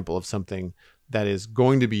an example of something that is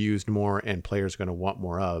going to be used more and players are going to want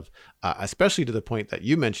more of, especially to the point that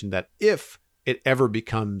you mentioned that if it ever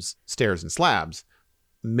becomes stairs and slabs,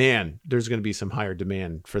 man, there's going to be some higher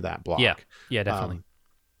demand for that block. Yeah, definitely.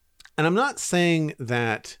 And I'm not saying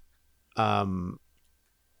that that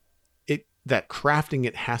crafting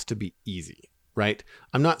it has to be easy, right?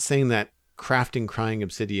 I'm not saying that crafting crying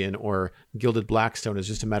obsidian or gilded blackstone is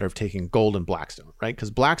just a matter of taking gold and blackstone, right?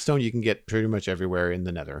 Because blackstone you can get pretty much everywhere in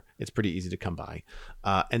the nether. It's pretty easy to come by.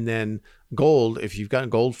 And then gold, if you've got a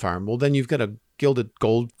gold farm, well, then you've got a gilded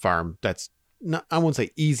gold farm that's not, I won't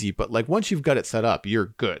say easy, but like once you've got it set up,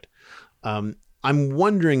 you're good. I'm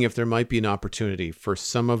wondering if there might be an opportunity for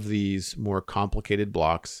some of these more complicated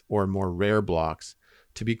blocks or more rare blocks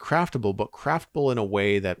to be craftable, but craftable in a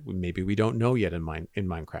way that maybe we don't know yet in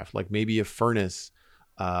Minecraft. Like maybe a furnace,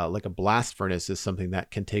 like a blast furnace, is something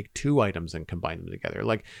that can take 2 items and combine them together.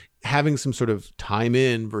 Like having some sort of time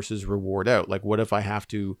in versus reward out. Like what if I have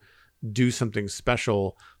to do something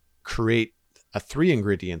special, create 3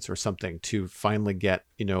 ingredients or something to finally get,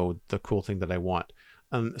 the cool thing that I want.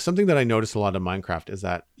 Something that I notice a lot in Minecraft is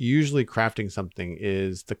that usually crafting something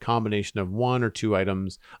is the combination of 1 or 2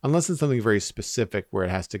 items, unless it's something very specific where it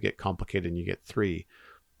has to get complicated and you get 3.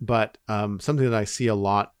 But something that I see a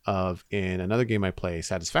lot of in another game I play,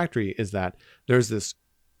 Satisfactory, is that there's this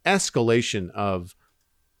escalation of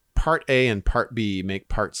part A and part B make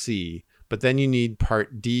part C, but then you need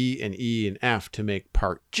part D and E and F to make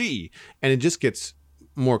part G. And it just gets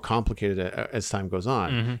more complicated as time goes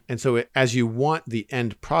on. And so as you want the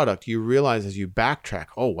end product, you realize as you backtrack,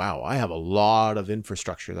 oh, wow, I have a lot of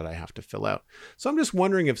infrastructure that I have to fill out. So I'm just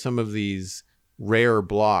wondering if some of these rare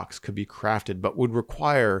blocks could be crafted, but would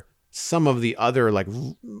require some of the other like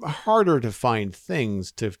harder to find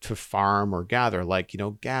things to farm or gather, like,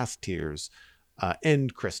 gas tiers,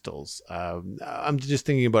 end crystals. I'm just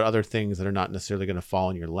thinking about other things that are not necessarily going to fall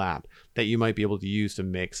in your lap that you might be able to use to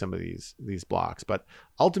make some of these blocks. But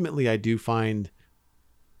ultimately, I do find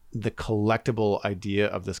the collectible idea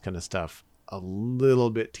of this kind of stuff a little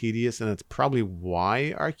bit tedious, and it's probably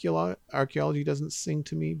why archaeology doesn't sing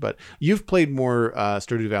to me. But you've played more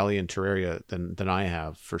Stardew Valley and Terraria than I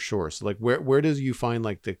have, for sure. So like where does you find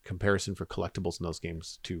like the comparison for collectibles in those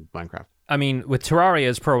games to Minecraft? I mean, with Terraria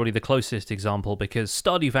is probably the closest example, because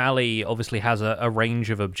Stardew Valley obviously has a range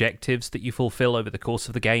of objectives that you fulfill over the course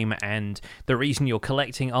of the game, and the reason you're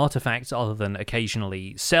collecting artifacts, other than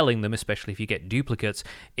occasionally selling them, especially if you get duplicates,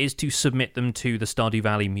 is to submit them to the Stardew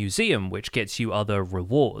Valley Museum, which gets you other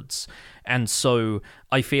rewards. And so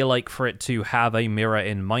I feel like for it to have a mirror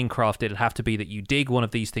in Minecraft, it'd have to be that you dig one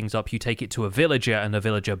of these things up, you take it to a villager, and a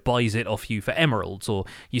villager buys it off you for emeralds, or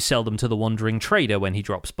you sell them to the wandering trader when he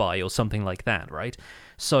drops by, or something like that, right?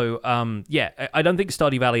 So, I don't think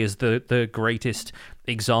Stardew Valley is the greatest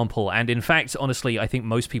example. And in fact, honestly, I think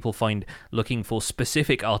most people find looking for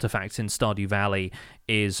specific artifacts in Stardew Valley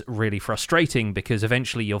is really frustrating, because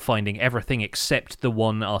eventually you're finding everything except the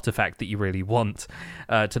one artifact that you really want,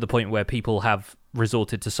 to the point where people have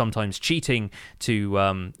resorted to sometimes cheating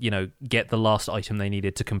to, get the last item they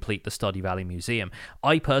needed to complete the Stardew Valley Museum.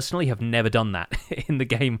 I personally have never done that in the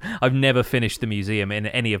game. I've never finished the museum in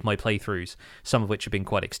any of my playthroughs, some of which have been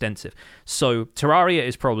quite extensive. So Terraria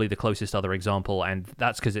is probably the closest other example, and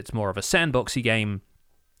that's because it's more of a sandboxy game.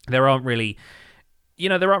 There aren't really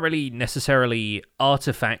necessarily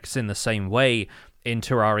artifacts in the same way, in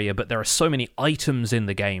Terraria, but there are so many items in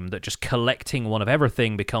the game that just collecting one of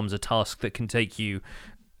everything becomes a task that can take you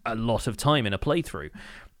a lot of time in a playthrough.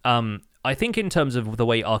 I think in terms of the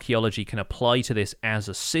way archaeology can apply to this as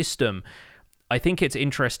a system, I think it's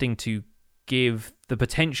interesting to give the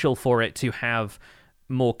potential for it to have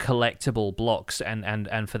more collectible blocks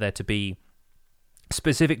and for there to be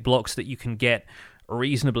specific blocks that you can get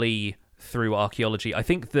reasonably through archaeology. I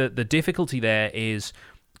think the difficulty there is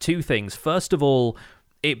two things. First of all,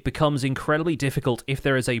 it becomes incredibly difficult if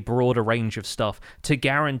there is a broader range of stuff to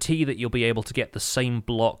guarantee that you'll be able to get the same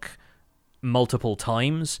block multiple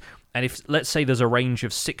times. And if, let's say, there's a range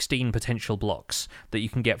of 16 potential blocks that you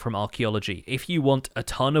can get from archaeology, if you want a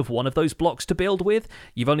ton of one of those blocks to build with,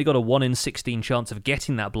 you've only got a 1 in 16 chance of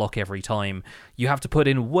getting that block every time. You have to put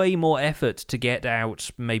in way more effort to get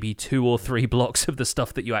out maybe 2 or 3 blocks of the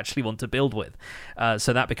stuff that you actually want to build with.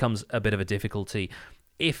 So that becomes a bit of a difficulty.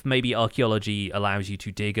 If maybe archaeology allows you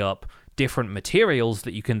to dig up different materials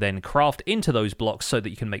that you can then craft into those blocks so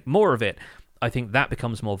that you can make more of it, I think that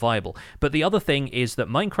becomes more viable. But the other thing is that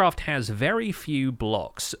Minecraft has very few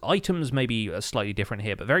blocks. Items may be slightly different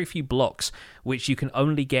here, but very few blocks which you can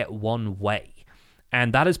only get one way.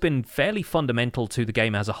 And that has been fairly fundamental to the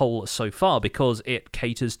game as a whole so far because it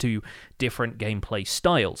caters to different gameplay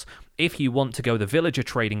styles. If you want to go the villager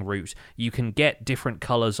trading route, you can get different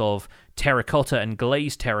colors of terracotta and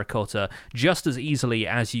glazed terracotta just as easily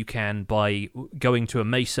as you can by going to a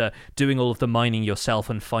mesa, doing all of the mining yourself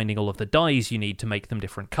and finding all of the dyes you need to make them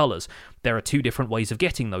different colors. There are 2 different ways of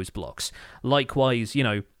getting those blocks. Likewise,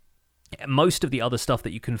 most of the other stuff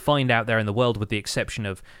that you can find out there in the world, with the exception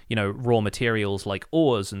of, raw materials like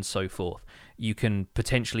ores and so forth, you can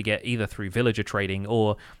potentially get either through villager trading,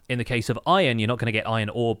 or in the case of iron, you're not going to get iron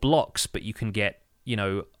ore blocks, but you can get,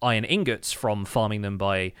 iron ingots from farming them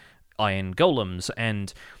by iron golems.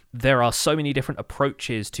 And there are so many different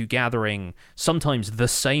approaches to gathering sometimes the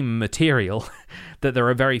same material that there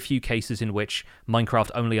are very few cases in which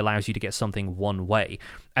Minecraft only allows you to get something one way.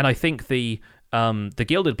 And I think the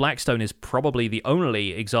Gilded Blackstone is probably the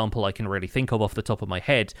only example I can really think of off the top of my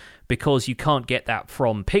head, because you can't get that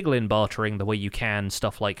from piglin bartering the way you can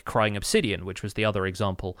stuff like Crying Obsidian, which was the other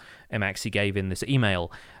example Emaxi gave in this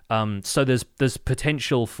email. So there's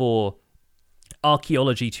potential for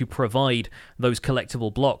archaeology to provide those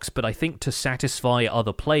collectible blocks, but I think to satisfy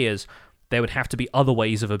other players, there would have to be other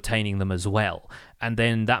ways of obtaining them as well, and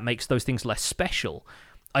then that makes those things less special.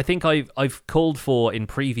 I think I've called for in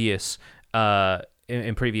previous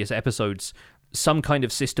episodes some kind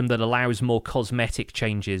of system that allows more cosmetic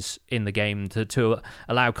changes in the game, to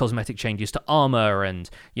allow cosmetic changes to armor, and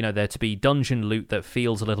there to be dungeon loot that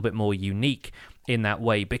feels a little bit more unique in that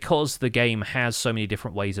way, because the game has so many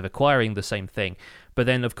different ways of acquiring the same thing. But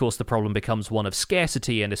then of course the problem becomes one of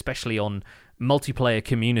scarcity, and especially on multiplayer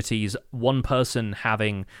communities, one person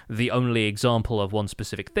having the only example of one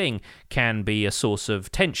specific thing can be a source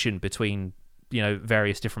of tension between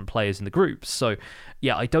various different players in the group. So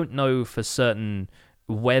yeah, I don't know for certain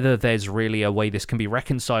whether there's really a way this can be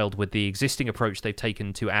reconciled with the existing approach they've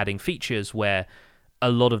taken to adding features where a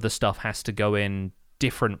lot of the stuff has to go in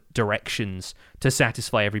different directions to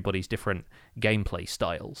satisfy everybody's different gameplay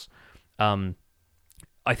styles.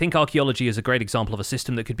 I think archaeology is a great example of a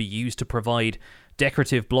system that could be used to provide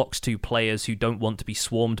decorative blocks to players who don't want to be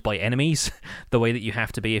swarmed by enemies the way that you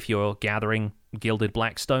have to be if you're gathering Gilded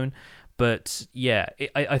Blackstone. But yeah,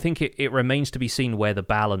 I think it remains to be seen where the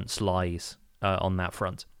balance lies on that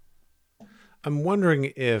front. I'm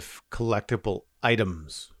wondering if collectible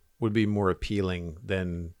items would be more appealing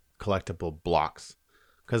than collectible blocks.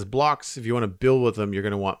 Because blocks, if you want to build with them, you're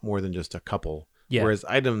going to want more than just a couple. Yeah. Whereas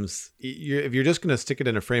items, if you're just going to stick it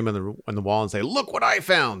in a frame on the wall and say, look what I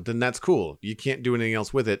found, then that's cool. You can't do anything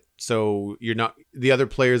else with it. So you're not, the other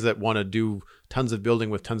players that want to do tons of building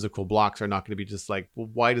with tons of cool blocks are not going to be just like, well,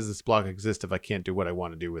 why does this block exist if I can't do what I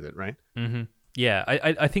want to do with it, right? Mm-hmm. Yeah,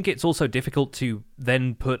 I think it's also difficult to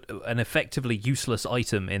then put an effectively useless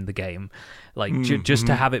item in the game. Like, just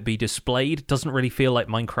to have it be displayed doesn't really feel like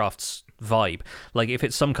Minecraft's vibe. Like, if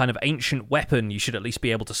it's some kind of ancient weapon, you should at least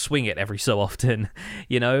be able to swing it every so often,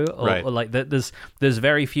 Right. Or like there's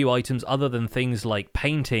very few items other than things like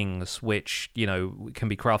paintings, which, can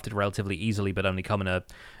be crafted relatively easily, but only come in a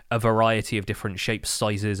variety of different shapes,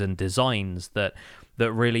 sizes, and designs that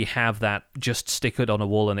really have that just stick it on a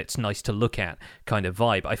wall and it's nice to look at kind of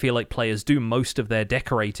vibe. I feel like players do most of their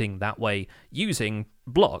decorating that way using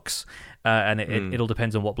blocks, and it'll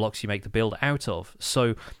depend on what blocks you make the build out of.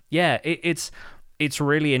 So yeah, it's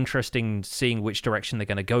really interesting seeing which direction they're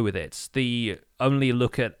going to go with it. The only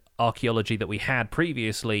look at archaeology that we had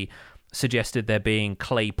previously suggested there being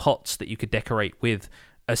clay pots that you could decorate with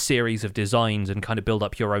a series of designs and kind of build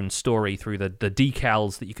up your own story through the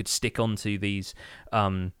decals that you could stick onto these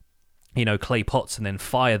clay pots and then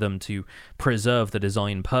fire them to preserve the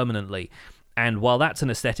design permanently. And while that's an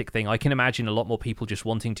aesthetic thing, I can imagine a lot more people just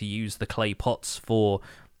wanting to use the clay pots for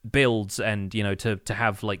builds and to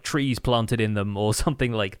have like trees planted in them or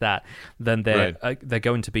something like that than they're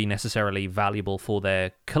going to be necessarily valuable for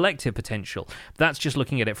their collective potential. That's just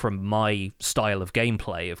looking at it from my style of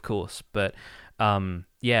gameplay, of course, but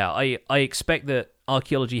I expect that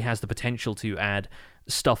archaeology has the potential to add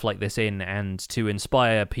stuff like this in and to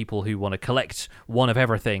inspire people who want to collect one of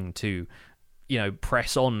everything to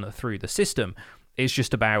press on through the system. It's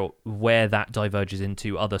just about where that diverges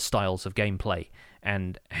into other styles of gameplay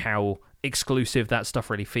and how exclusive that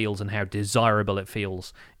stuff really feels and how desirable it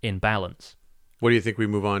feels in balance. What do you think we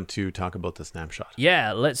move on to talk about the snapshot?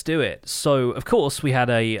 Yeah, let's do it. So, of course, we had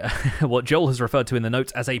what Joel has referred to in the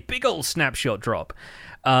notes as a big old snapshot drop.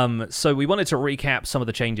 So we wanted to recap some of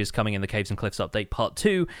the changes coming in the Caves and Cliffs update part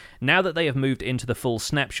 2, now that they have moved into the full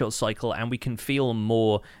snapshot cycle and we can feel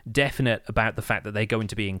more definite about the fact that they're going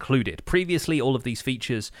to be included. Previously, all of these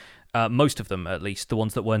features, most of them at least, the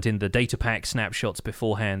ones that weren't in the data pack snapshots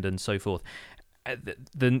beforehand and so forth,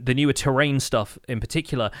 the newer terrain stuff in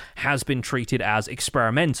particular has been treated as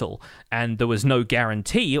experimental, and there was no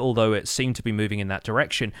guarantee, although it seemed to be moving in that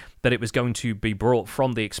direction, that it was going to be brought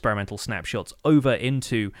from the experimental snapshots over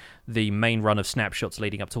into the main run of snapshots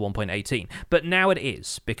leading up to 1.18. But now it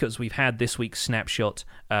is, because we've had this week's snapshot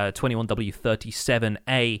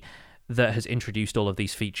 21W37A that has introduced all of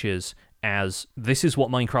these features as this is what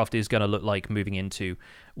Minecraft is going to look like moving into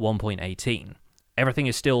 1.18. Everything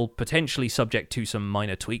is still potentially subject to some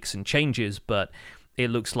minor tweaks and changes, but it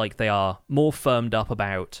looks like they are more firmed up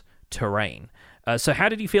about terrain. So how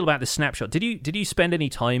did you feel about this snapshot? Did you spend any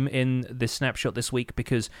time in this snapshot this week?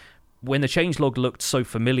 Because when the changelog looked so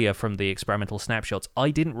familiar from the experimental snapshots,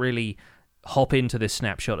 I didn't really hop into this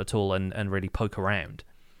snapshot at all and really poke around.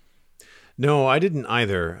 No, I didn't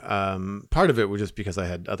either. Part of it was just because I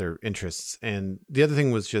had other interests. And the other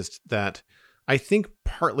thing was just that I think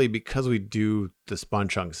partly because we do the spawn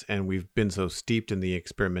chunks and we've been so steeped in the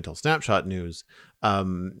experimental snapshot news,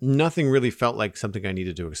 nothing really felt like something I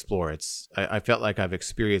needed to explore. I felt like I've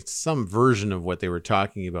experienced some version of what they were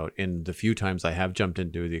talking about in the few times I have jumped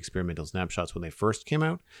into the experimental snapshots when they first came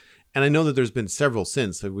out. And I know that there's been several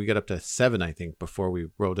since. So we got up to 7, I think, before we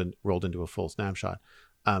rolled into a full snapshot.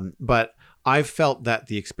 But I've felt that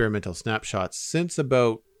the experimental snapshots since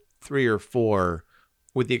about 3 or 4,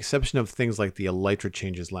 with the exception of things like the Elytra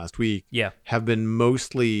changes last week, have been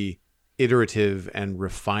mostly iterative and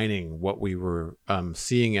refining what we were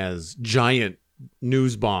seeing as giant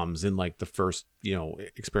news bombs in like the first,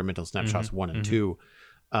 experimental snapshots 1 and 2.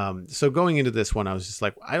 So going into this one, I was just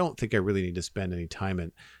like, I don't think I really need to spend any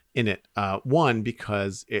time in it. One,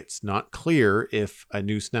 because it's not clear if a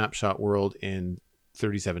new snapshot world in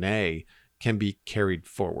 37A can be carried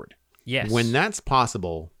forward. Yes. When that's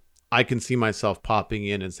possible, I can see myself popping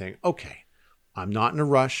in and saying, okay, I'm not in a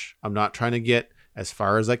rush. I'm not trying to get as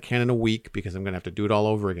far as I can in a week because I'm going to have to do it all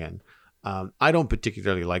over again. I don't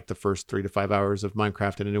particularly like the first 3 to 5 hours of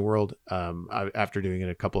Minecraft in a new world. After doing it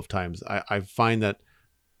a couple of times, I find that,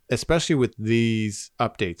 especially with these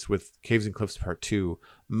updates with Caves and Cliffs Part 2,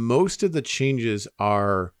 most of the changes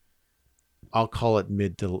are, I'll call it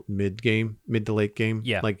mid to late game.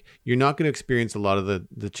 Yeah. Like you're not going to experience a lot of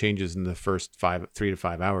the changes in the first 3 to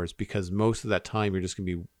 5 hours because most of that time you're just going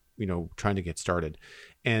to be, trying to get started.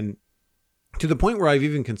 And to the point where I've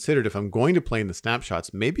even considered if I'm going to play in the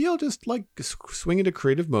snapshots, maybe I'll just like swing into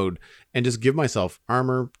creative mode and just give myself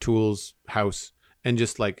armor, tools, house, and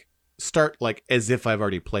just like start like as if I've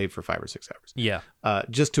already played for 5 or 6 hours. Yeah.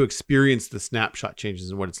 Just to experience the snapshot changes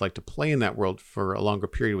and what it's like to play in that world for a longer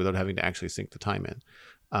period without having to actually sink the time in.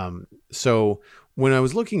 So when I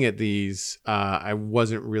was looking at these,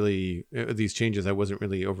 these changes, I wasn't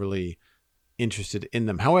really overly interested in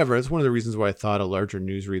them. However, it's one of the reasons why I thought a larger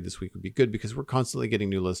news read this week would be good, because we're constantly getting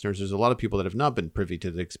new listeners. There's a lot of people that have not been privy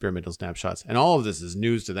to the experimental snapshots, and all of this is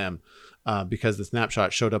news to them because the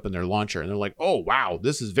snapshot showed up in their launcher and they're like, oh, wow,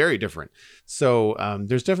 this is very different. So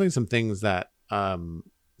there's definitely some things that I'm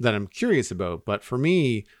curious about. But for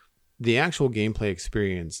me, the actual gameplay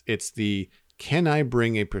experience, it's can I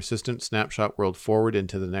bring a persistent snapshot world forward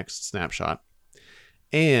into the next snapshot?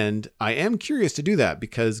 And I am curious to do that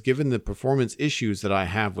because given the performance issues that I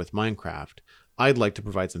have with Minecraft, I'd like to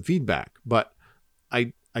provide some feedback. But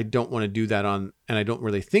I don't want to do that and I don't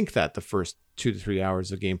really think that the first 2 to 3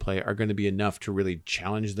 hours of gameplay are going to be enough to really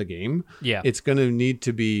challenge the game. Yeah. It's going to need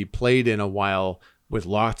to be played in a while with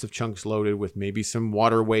lots of chunks loaded, with maybe some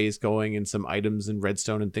waterways going and some items and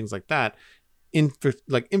redstone and things like that.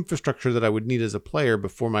 Infrastructure that I would need as a player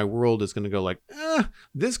before my world is going to go like,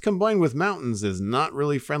 this combined with mountains is not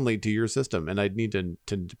really friendly to your system, and I'd need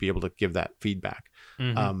to be able to give that feedback.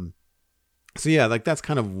 So yeah, like that's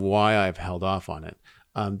kind of why I've held off on it.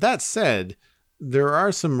 That said, there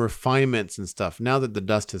are some refinements and stuff now that the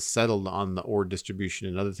dust has settled on the ore distribution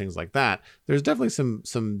and other things like that. There's definitely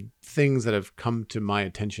some things that have come to my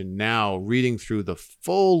attention now, reading through the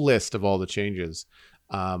full list of all the changes.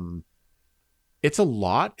 It's a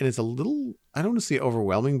lot, and it's a little, I don't want to say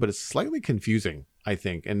overwhelming, but it's slightly confusing, I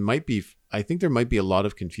think, and I think there might be a lot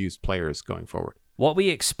of confused players going forward. What we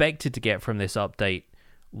expected to get from this update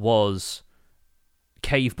was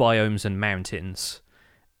cave biomes and mountains,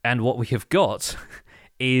 and what we have got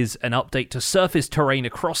is an update to surface terrain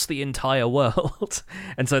across the entire world.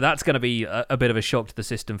 And so that's going to be a bit of a shock to the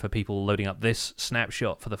system for people loading up this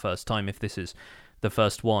snapshot for the first time, if this is the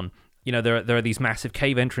first one. You know, there are these massive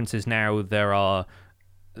cave entrances now. There are,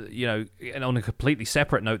 you know, and on a completely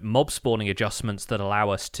separate note, mob spawning adjustments that allow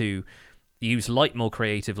us to use light more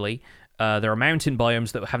creatively. There are mountain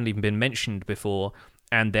biomes that haven't even been mentioned before,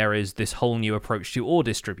 and there is this whole new approach to ore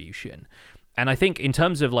distribution. And I think in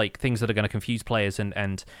terms of like things that are going to confuse players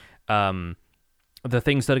and the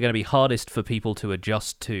things that are going to be hardest for people to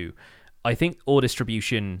adjust to, I think ore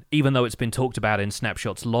distribution, even though it's been talked about in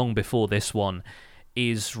snapshots long before this one,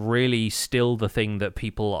 is really still the thing that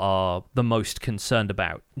people are the most concerned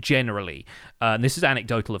about, generally. And this is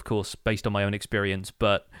anecdotal, of course, based on my own experience,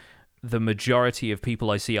 but the majority of people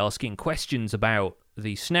I see asking questions about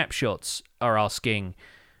the snapshots are asking,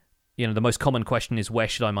 you know, the most common question is, where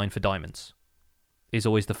should I mine for diamonds? Is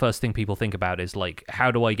always the first thing people think about, is like, how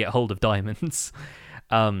do I get hold of diamonds?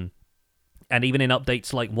 And even in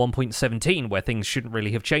updates like 1.17, where things shouldn't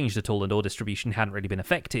really have changed at all and ore distribution hadn't really been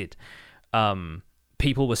affected,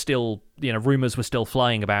 people were still, you know, rumors were still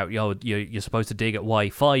flying about, you're supposed to dig at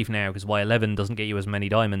Y5 now because Y11 doesn't get you as many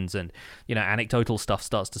diamonds, and, you know, anecdotal stuff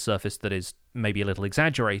starts to surface that is maybe a little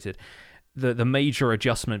exaggerated. The major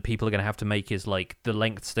adjustment people are going to have to make is like the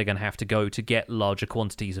lengths they're going to have to go to get larger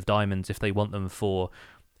quantities of diamonds if they want them for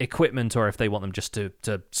equipment, or if they want them just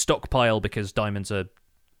to stockpile because diamonds are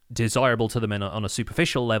desirable to them on a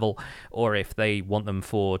superficial level, or if they want them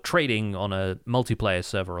for trading on a multiplayer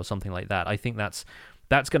server or something like that. I think that's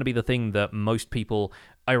going to be the thing that most people,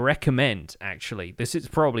 I recommend, actually. This is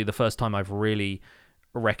probably the first time I've really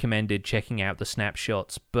recommended checking out the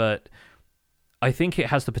snapshots, but I think it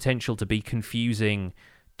has the potential to be confusing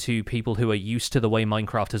to people who are used to the way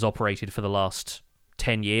Minecraft has operated for the last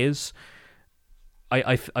 10 years.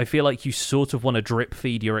 I feel like you sort of want to drip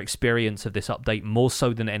feed your experience of this update more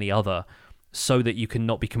so than any other, so that you can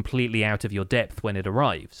not be completely out of your depth when it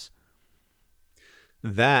arrives.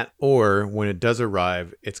 That, or when it does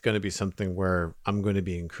arrive, it's going to be something where I'm going to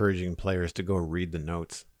be encouraging players to go read the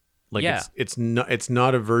notes. Like, yeah. It's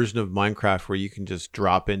not a version of Minecraft where you can just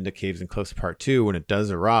drop into Caves and Cliffs Part 2 when it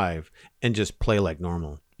does arrive and just play like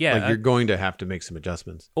normal. Yeah, like you're going to have to make some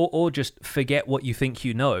adjustments. Or just forget what you think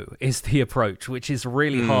you know is the approach, which is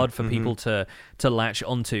really hard for people to latch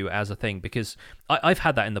onto as a thing, because I've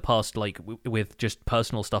had that in the past, like with just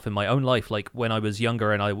personal stuff in my own life. Like when I was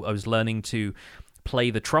younger and I was learning to play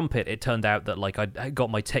the trumpet, it turned out that like I got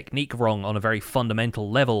my technique wrong on a very fundamental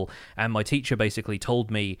level, and my teacher basically told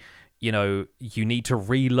me, you know, you need to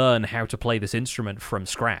relearn how to play this instrument from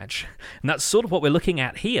scratch. And that's sort of what we're looking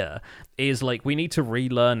at here, is like we need to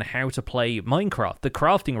relearn how to play Minecraft. The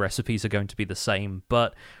crafting recipes are going to be the same,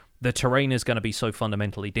 but the terrain is going to be so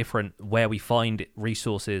fundamentally different. Where we find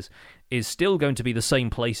resources is still going to be the same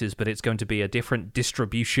places, but it's going to be a different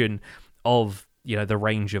distribution of, you know, the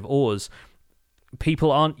range of ores.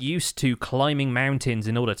 People aren't used to climbing mountains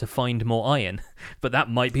in order to find more iron, but that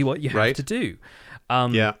might be what you have to do.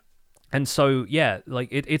 Yeah. And so, yeah, like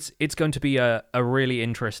it's going to be a really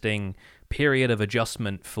interesting period of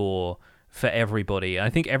adjustment for everybody. I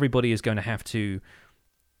think everybody is going to have to,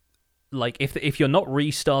 like, if you're not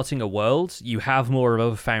restarting a world, you have more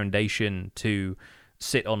of a foundation to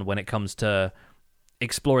sit on when it comes to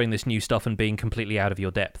exploring this new stuff and being completely out of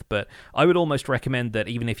your depth. But I would almost recommend that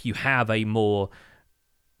even if you have a more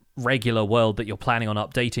regular world that you're planning on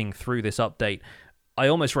updating through this update, I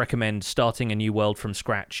almost recommend starting a new world from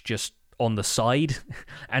scratch just on the side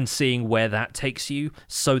and seeing where that takes you,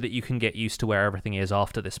 so that you can get used to where everything is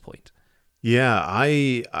after this point. Yeah,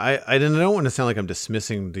 I don't want to sound like I'm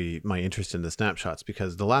dismissing my interest in the snapshots,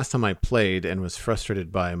 because the last time I played and was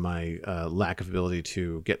frustrated by my lack of ability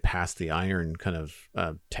to get past the iron kind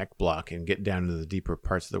of tech block and get down into the deeper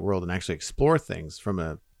parts of the world and actually explore things from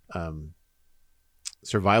a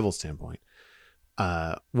survival standpoint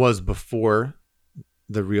was before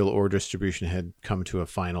the real ore distribution had come to a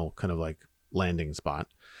final kind of like landing spot,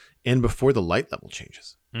 and before the light level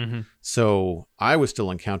changes. Mm-hmm. So I was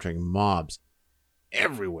still encountering mobs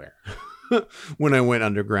everywhere when I went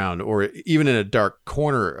underground, or even in a dark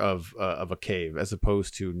corner of a cave, as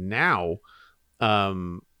opposed to now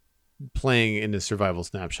playing in the survival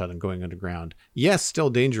snapshot and going underground. Yes, still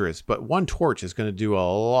dangerous, but one torch is going to do a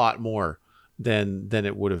lot more than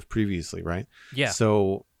it would have previously, right? Yeah.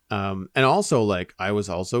 So and also, like, I was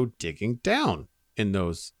also digging down in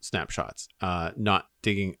those snapshots, not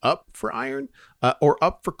digging up for iron or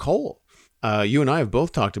up for coal. You and I have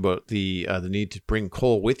both talked about the need to bring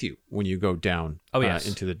coal with you when you go down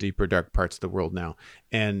into the deeper dark parts of the world now.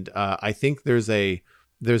 And I think there's a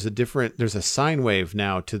sine wave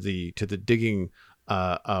now to the digging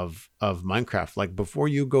of Minecraft. Like, before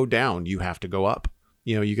you go down, you have to go up.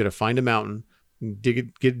 You know, you got to find a mountain,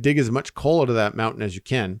 dig as much coal out of that mountain as you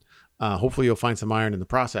can. Hopefully you'll find some iron in the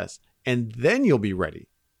process, and then you'll be ready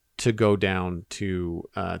to go down to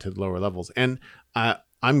the lower levels. And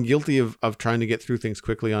I'm guilty of trying to get through things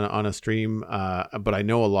quickly on a stream, but I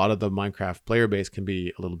know a lot of the Minecraft player base can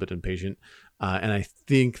be a little bit impatient. And I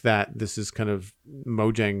think that this is kind of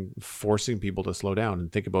Mojang forcing people to slow down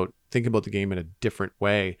and think about the game in a different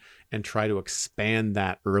way and try to expand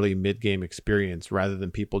that early mid-game experience, rather than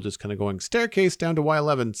people just kind of going staircase down to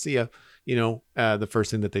Y11, see ya, the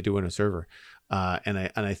first thing that they do in a server. And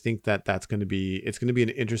I think that's going to be an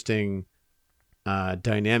interesting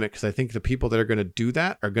dynamic, because I think the people that are going to do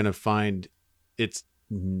that are going to find it's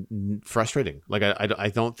frustrating. Like, I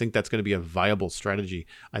don't think that's going to be a viable strategy.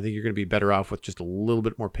 I think you're going to be better off with just a little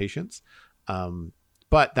bit more patience.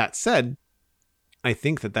 But that said, I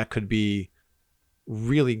think that could be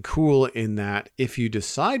really cool in that if you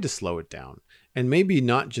decide to slow it down and maybe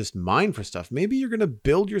not just mine for stuff, maybe you're going to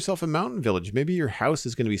build yourself a mountain village. Maybe your house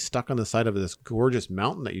is going to be stuck on the side of this gorgeous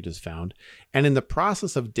mountain that you just found. And in the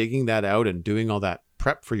process of digging that out and doing all that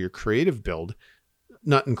prep for your creative build,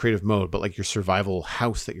 not in creative mode, but like your survival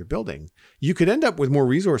house that you're building, you could end up with more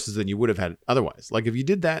resources than you would have had otherwise. Like, if you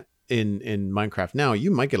did that in Minecraft now,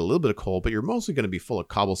 you might get a little bit of coal, but you're mostly going to be full of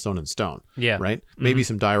cobblestone and stone. Yeah. Right? Mm-hmm. Maybe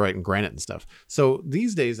some diorite and granite and stuff. So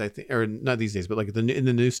these days, I think, or not these days, but like in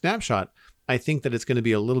the new snapshot, I think that it's going to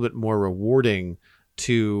be a little bit more rewarding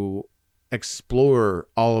to explore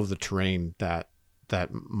all of the terrain that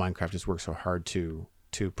Minecraft has worked so hard to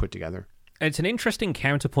put together. It's an interesting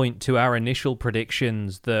counterpoint to our initial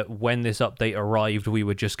predictions that when this update arrived, we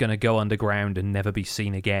were just going to go underground and never be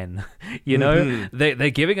seen again. Mm-hmm. They're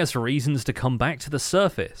giving us reasons to come back to the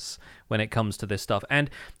surface when it comes to this stuff. And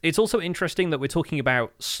it's also interesting that we're talking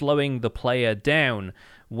about slowing the player down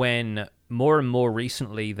when more and more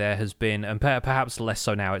recently there has been, and perhaps less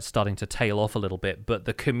so now, it's starting to tail off a little bit, but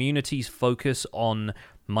the community's focus on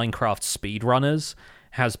Minecraft speedrunners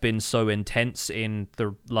has been so intense in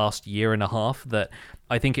the last year and a half that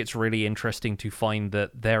I think it's really interesting to find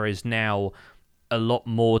that there is now a lot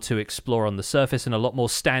more to explore on the surface and a lot more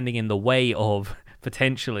standing in the way of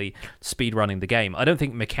potentially speedrunning the game. I don't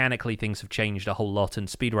think mechanically things have changed a whole lot, and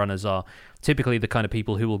speedrunners are typically the kind of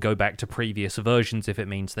people who will go back to previous versions if it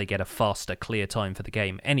means they get a faster clear time for the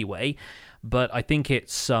game anyway. But I think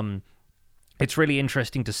it's really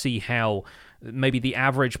interesting to see how maybe the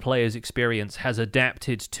average player's experience has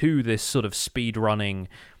adapted to this sort of speedrunning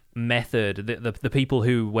method. The people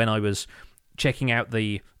who, when I was checking out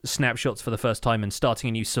the snapshots for the first time and starting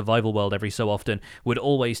a new survival world every so often, would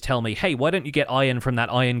always tell me, hey, why don't you get iron from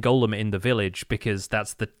that iron golem in the village, because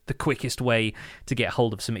that's the quickest way to get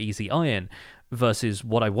hold of some easy iron. Versus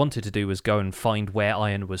what I wanted to do was go and find where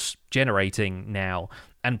iron was generating now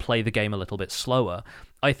and play the game a little bit slower.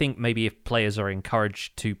 I think maybe if players are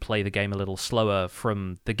encouraged to play the game a little slower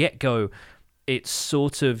from the get-go, it's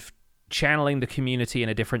sort of channeling the community in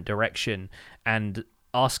a different direction and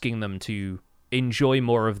asking them to enjoy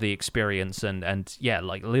more of the experience and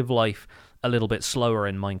live life a little bit slower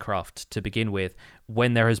in Minecraft to begin with,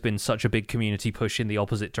 when there has been such a big community push in the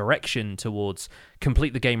opposite direction towards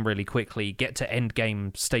complete the game really quickly, get to end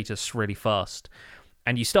game status really fast.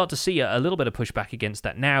 And you start to see a little bit of pushback against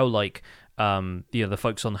that now, like the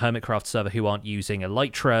folks on the Hermitcraft server who aren't using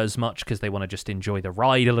Elytra as much because they want to just enjoy the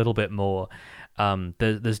ride a little bit more.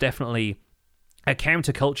 There's definitely a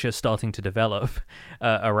counterculture starting to develop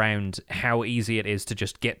around how easy it is to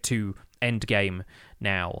just get to end game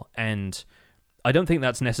now. And I don't think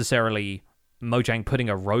that's necessarily Mojang putting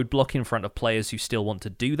a roadblock in front of players who still want to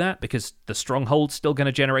do that, because the stronghold's still going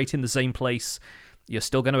to generate in the same place. You're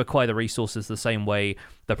still going to acquire the resources the same way.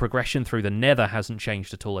 The progression through the Nether hasn't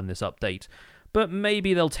changed at all in this update. but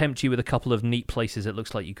maybe they'll tempt you with a couple of neat places it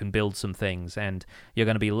looks like you can build some things, and you're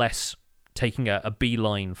going to be less taking a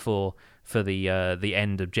beeline for the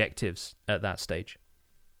end objectives at that stage.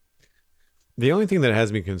 The only thing that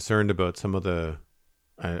has me concerned about some of the,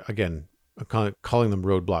 again, I'm calling them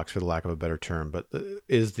roadblocks for the lack of a better term, but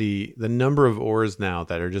is the number of ores now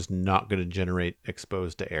that are just not going to generate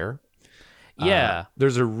exposed to air. Yeah.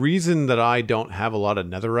 There's a reason that I don't have a lot of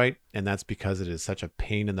netherite, and that's because it is such a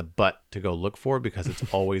pain in the butt to go look for because it's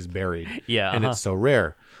always buried. Yeah. And it's so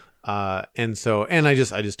rare. And I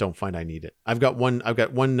just don't find I need it. I've got one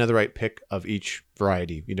netherite pick of each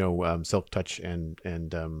variety, Silk Touch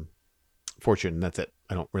and Fortune, and that's it.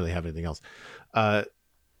 I don't really have anything else.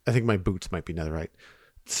 I think my boots might be netherite.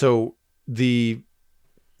 So the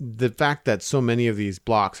fact that so many of these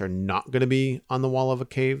blocks are not going to be on the wall of a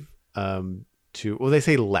cave, they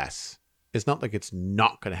say less. It's not like it's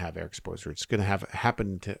not going to have air exposure. It's going to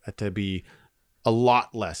happen to be a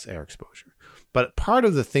lot less air exposure. But part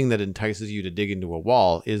of the thing that entices you to dig into a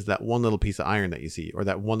wall is that one little piece of iron that you see, or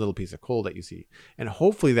that one little piece of coal that you see. And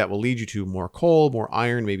hopefully that will lead you to more coal, more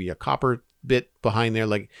iron, maybe a copper bit behind there.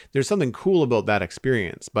 Like, there's something cool about that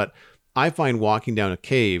experience. But I find walking down a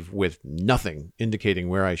cave with nothing indicating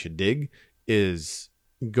where I should dig is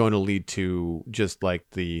going to lead to just like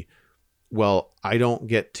I don't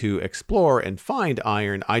get to explore and find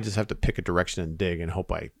iron. I just have to pick a direction and dig and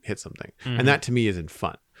hope I hit something. Mm-hmm. And that to me isn't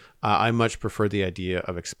fun. I much prefer the idea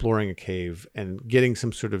of exploring a cave and getting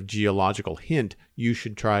some sort of geological hint. You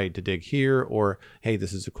should try to dig here, or, hey,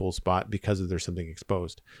 this is a cool spot because there's something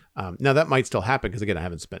exposed. Now that might still happen because, again, I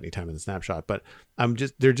haven't spent any time in the snapshot, but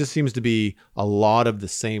there just seems to be a lot of the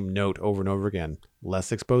same note over and over again.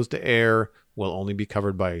 Less exposed to air, will only be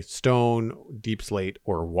covered by stone, deep slate,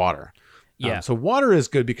 or water. Yeah. So water is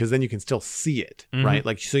good because then you can still see it, mm-hmm. right?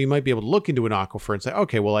 Like, so you might be able to look into an aquifer and say,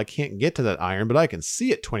 okay, well, I can't get to that iron, but I can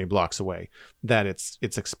see it 20 blocks away that it's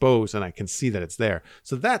exposed and I can see that it's there.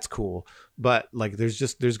 So that's cool. But like,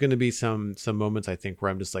 there's going to be some moments, I think, where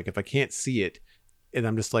I'm just like, if I can't see it, and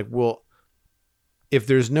I'm just like, well, if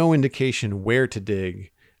there's no indication where to dig,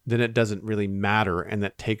 then it doesn't really matter. And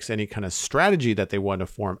that takes any kind of strategy that they want to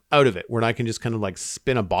form out of it, where I can just kind of like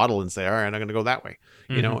spin a bottle and say, all right, I'm going to go that way.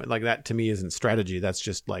 Mm-hmm. Like that to me isn't strategy. That's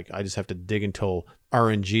just like, I just have to dig until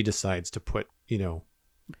RNG decides to put,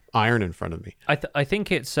 iron in front of me. I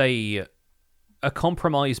think it's a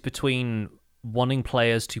compromise between wanting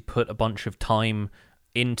players to put a bunch of time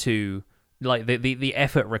into like the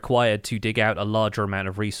effort required to dig out a larger amount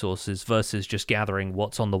of resources versus just gathering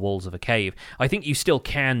what's on the walls of a cave. I think you still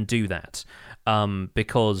can do that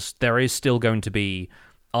because there is still going to be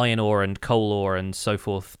iron ore and coal ore and so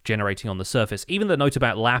forth generating on the surface. Even the note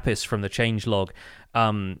about lapis from the changelog,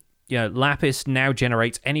 lapis now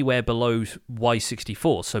generates anywhere below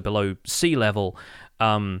Y64, so below sea level,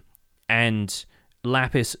 and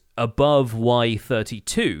lapis above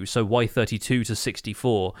Y32, so Y32 to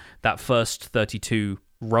 64, that first 32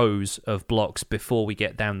 rows of blocks before we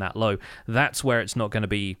get down that low, that's where it's not going to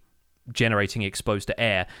be generating exposed to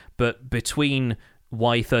air. But between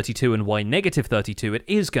Y32 and Y negative 32, it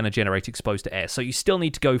is going to generate exposed to air. So you still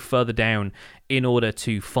need to go further down in order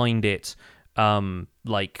to find it, more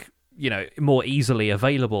easily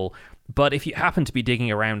available. But if you happen to be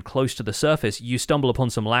digging around close to the surface, you stumble upon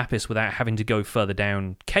some lapis without having to go further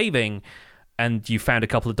down caving, and you found a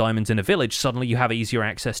couple of diamonds in a village, suddenly you have easier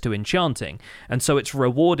access to enchanting. And so it's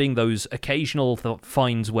rewarding those occasional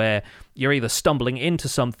finds where you're either stumbling into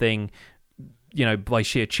something, by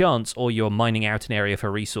sheer chance, or you're mining out an area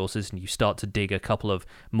for resources and you start to dig a couple of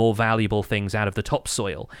more valuable things out of the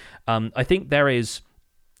topsoil. I think there is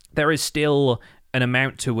still an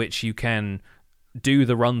amount to which you can do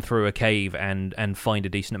the run through a cave and find a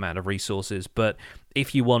decent amount of resources. But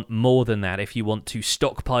if you want more than that, if you want to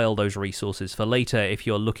stockpile those resources for later, if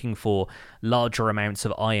you're looking for larger amounts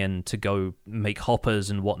of iron to go make hoppers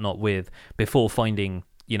and whatnot with before finding,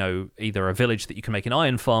 either a village that you can make an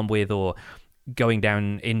iron farm with, or going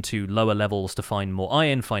down into lower levels to find more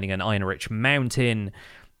iron, finding an iron-rich mountain,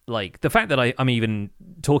 like the fact that I'm even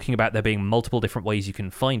talking about there being multiple different ways you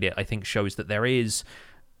can find it, I think shows that there is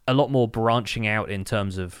a lot more branching out in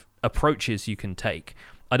terms of approaches you can take.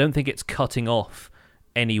 I don't think it's cutting off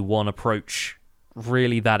any one approach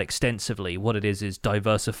really that extensively. What it is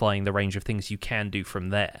diversifying the range of things you can do from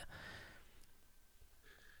there.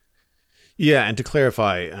 Yeah, and to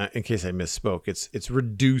clarify, in case I misspoke, it's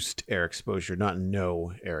reduced air exposure, not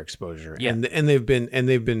no air exposure. Yeah. And they've been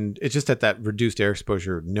it's just that reduced air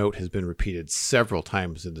exposure note has been repeated several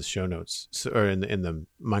times in the show notes, or in the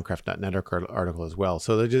Minecraft.net article as well.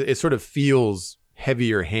 So it sort of feels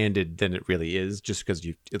heavier handed than it really is, just because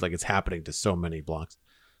it's happening to so many blocks.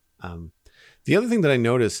 The other thing that I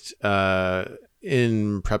noticed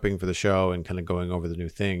in prepping for the show and kind of going over the new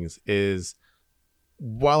things is,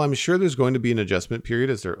 while I'm sure there's going to be an adjustment period,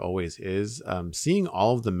 as there always is, seeing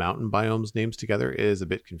all of the mountain biomes names together is a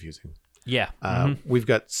bit confusing. Yeah. We've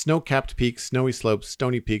got snow-capped peaks, snowy slopes,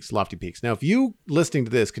 stony peaks, lofty peaks. Now, if you listening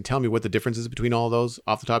to this can tell me what the difference is between all of those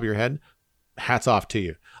off the top of your head, hats off to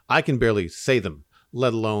you. I can barely say them,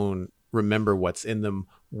 let alone remember what's in them.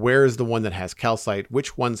 Where is the one that has calcite?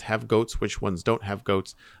 Which ones have goats? Which ones don't have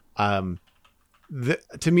goats? To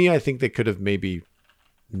me, I think they could have maybe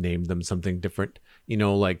named them something different.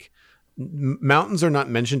 Like mountains are not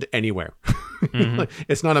mentioned anywhere.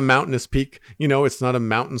 It's not a mountainous peak. It's not a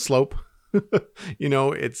mountain slope.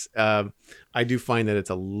 It's I do find that it's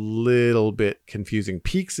a little bit confusing.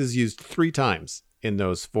 Peaks is used 3 times in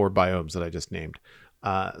those 4 biomes that I just named.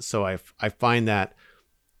 So I find that,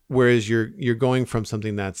 whereas you're going from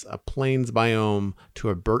something that's a plains biome to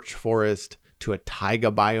a birch forest to a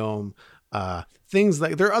taiga biome, things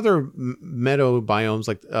like, there are other meadow biomes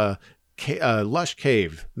like lush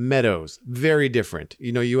cave meadows, very different.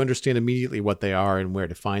 You understand immediately what they are and where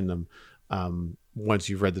to find them once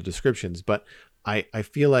you've read the descriptions. But I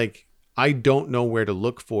feel like I don't know where to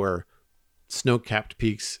look for snow-capped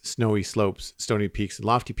peaks, snowy slopes, stony peaks, and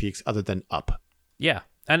lofty peaks other than up. Yeah.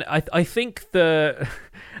 And I think the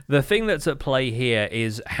thing that's at play here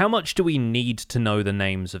is, how much do we need to know the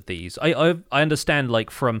names of these? I understand,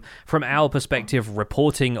 like, from our perspective,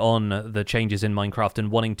 reporting on the changes in Minecraft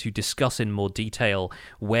and wanting to discuss in more detail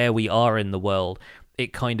where we are in the world,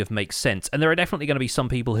 it kind of makes sense. And there are definitely going to be some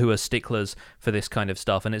people who are sticklers for this kind of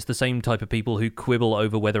stuff, and it's the same type of people who quibble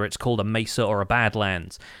over whether it's called a mesa or a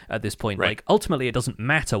badlands at this point. Right. Like, ultimately, it doesn't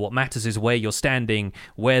matter. What matters is where you're standing,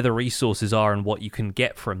 where the resources are, and what you can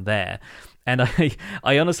get from there. And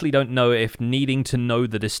I honestly don't know if needing to know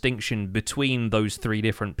the distinction between those 3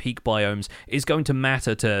 different peak biomes is going to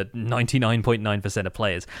matter to 99.9% of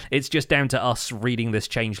players. It's just down to us reading this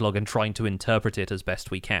changelog and trying to interpret it as best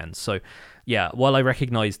we can. So, yeah, while I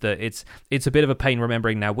recognize that it's a bit of a pain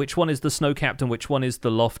remembering now which one is the snow-capped and which one is the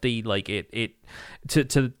lofty, like,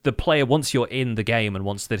 to the player, once you're in the game and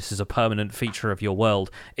once this is a permanent feature of your world,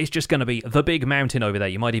 it's just going to be the big mountain over there.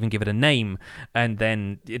 You might even give it a name, and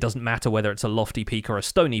then it doesn't matter whether it's a lofty peak or a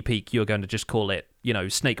stony peak. You're going to just call it,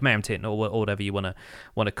 Snake Mountain or whatever you want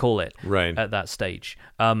to call it right at that stage.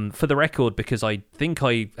 For the record, because I think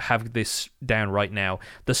I have this down right now,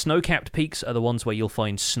 the snow-capped peaks are the ones where you'll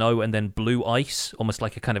find snow and then blue ice, almost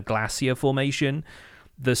like a kind of glacier formation.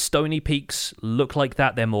 The stony peaks look like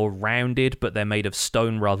that. They're more rounded, but they're made of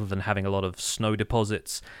stone rather than having a lot of snow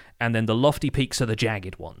deposits. And then the lofty peaks are the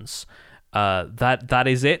jagged ones. That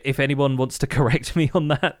is it. If anyone wants to correct me on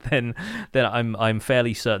that, then I'm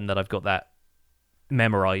fairly certain that I've got that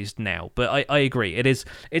memorized now. But I agree.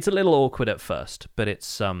 It's a little awkward at first, but it's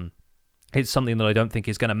something that I don't think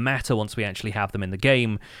is going to matter once we actually have them in the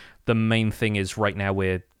game. The main thing is, right now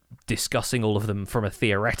we're discussing all of them from a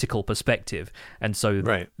theoretical perspective, and so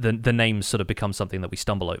right. the names sort of become something that we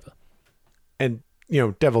stumble over. And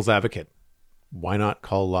devil's advocate, why not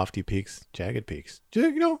call lofty peaks jagged peaks?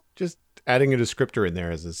 Just adding a descriptor in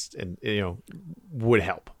there would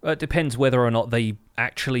help. It depends whether or not they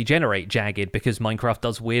actually generate jagged, because Minecraft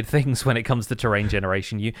does weird things when it comes to terrain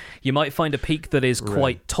generation. You might find a peak that is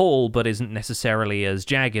quite tall but isn't necessarily as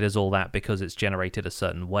jagged as all that because it's generated a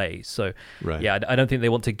certain way. So yeah, I don't think they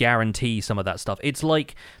want to guarantee some of that stuff. It's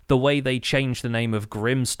like the way they changed the name of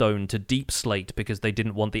Grimstone to Deep Slate because they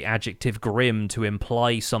didn't want the adjective grim to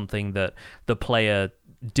imply something that the player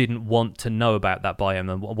didn't want to know about that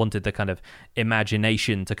biome and wanted the kind of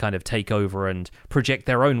imagination to kind of take over and project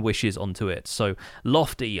their own wishes onto it. So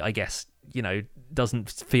lofty, I guess,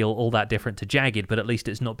 doesn't feel all that different to jagged, but at least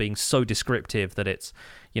it's not being so descriptive that it's,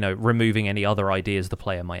 removing any other ideas the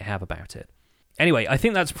player might have about it. Anyway, I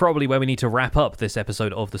think that's probably where we need to wrap up this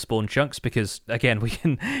episode of the Spawn Chunks, because, again, we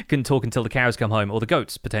can talk until the cows come home, or the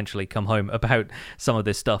goats potentially come home, about some of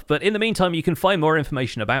this stuff. But in the meantime, you can find more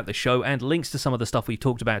information about the show and links to some of the stuff we've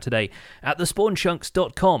talked about today at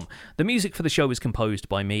thespawnchunks.com. The music for the show is composed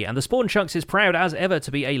by me, and the Spawn Chunks is proud as ever to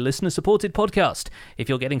be a listener-supported podcast. If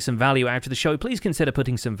you're getting some value out of the show, please consider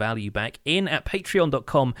putting some value back in at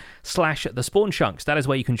patreon.com/thespawnchunks. That is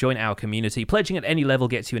where you can join our community. Pledging at any level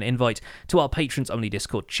gets you an invite to our Patreon patrons-only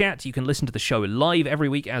Discord chat. You can listen to the show live every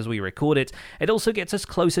week as we record it. It also gets us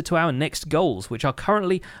closer to our next goals, which are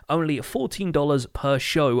currently only $14 per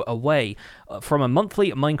show away from a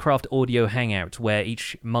monthly Minecraft audio hangout, where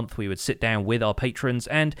each month we would sit down with our patrons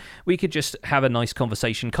and we could just have a nice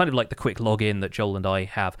conversation, kind of like the quick login that Joel and I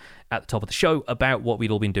have at the top of the show, about what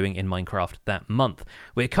we'd all been doing in Minecraft that month.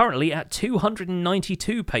 We're currently at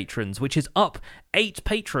 292 patrons, which is up 8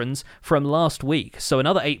 patrons from last week. So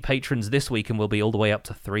another 8 patrons this week and we'll be all the way up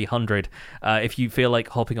to 300. If you feel like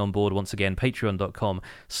hopping on board, once again,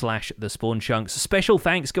 patreon.com/thespawnchunks. Special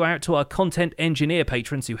thanks go out to our content engineer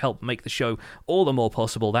patrons who help make the show all the more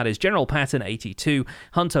possible. That is General Patton 82,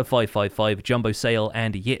 Hunter 555, Jumbo Sale,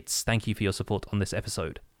 and Yitz. Thank you for your support on this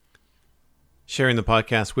episode. Sharing the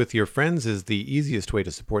podcast with your friends is the easiest way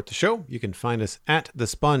to support the show. You can find us at The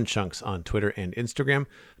Spawn Chunks on Twitter and Instagram.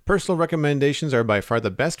 Personal recommendations are by far the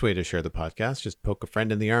best way to share the podcast. Just poke a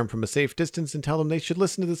friend in the arm from a safe distance and tell them they should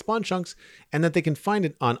listen to The Spawn Chunks and that they can find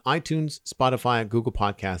it on iTunes, Spotify, Google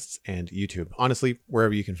Podcasts, and YouTube. Honestly,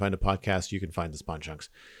 wherever you can find a podcast, you can find The Spawn Chunks.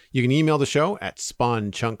 You can email the show at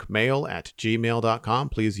spawnchunkmail@gmail.com.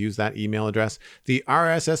 Please use that email address. The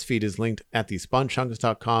RSS feed is linked at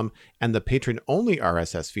thespawnchunks.com, and the patron-only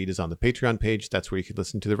RSS feed is on the Patreon page. That's where you can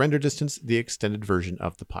listen to the render distance, the extended version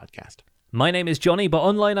of the podcast. My name is Johnny, but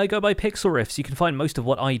online I go by Pixel Riffs. You can find most of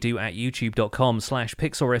what I do at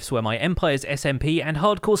youtube.com/pixelriffs, where my Empire's SMP and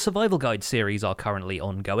Hardcore Survival Guide series are currently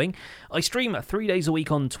ongoing. I stream 3 days a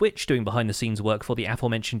week on Twitch, doing behind-the-scenes work for the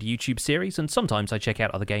aforementioned YouTube series, and sometimes I check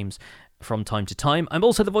out other games from time to time. I'm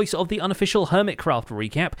also the voice of the unofficial Hermitcraft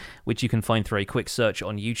recap, which you can find through a quick search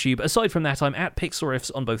on YouTube. Aside from that, I'm at Pixel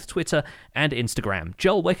Riffs on both Twitter and Instagram.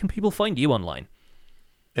 Joel, where can people find you online?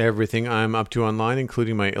 Everything I'm up to online,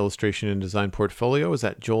 including my illustration and design portfolio, is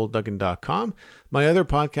at joelduggan.com. My other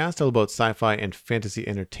podcast, all about sci-fi and fantasy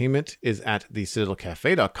entertainment, is at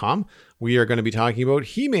thecitadelcafe.com. We are going to be talking about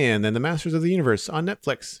He-Man and the Masters of the Universe on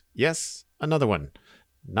Netflix. Yes, another one.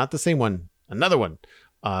 Not the same one, another one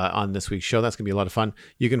on this week's show. That's going to be a lot of fun.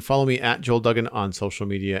 You can follow me at Joel Duggan on social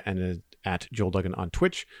media and at Joel Duggan on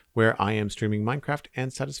Twitch, where I am streaming Minecraft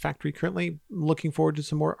and Satisfactory currently. Looking forward to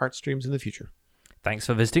some more art streams in the future. Thanks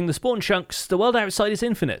for visiting the Spawn Chunks. The world outside is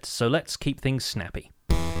infinite, so let's keep things snappy.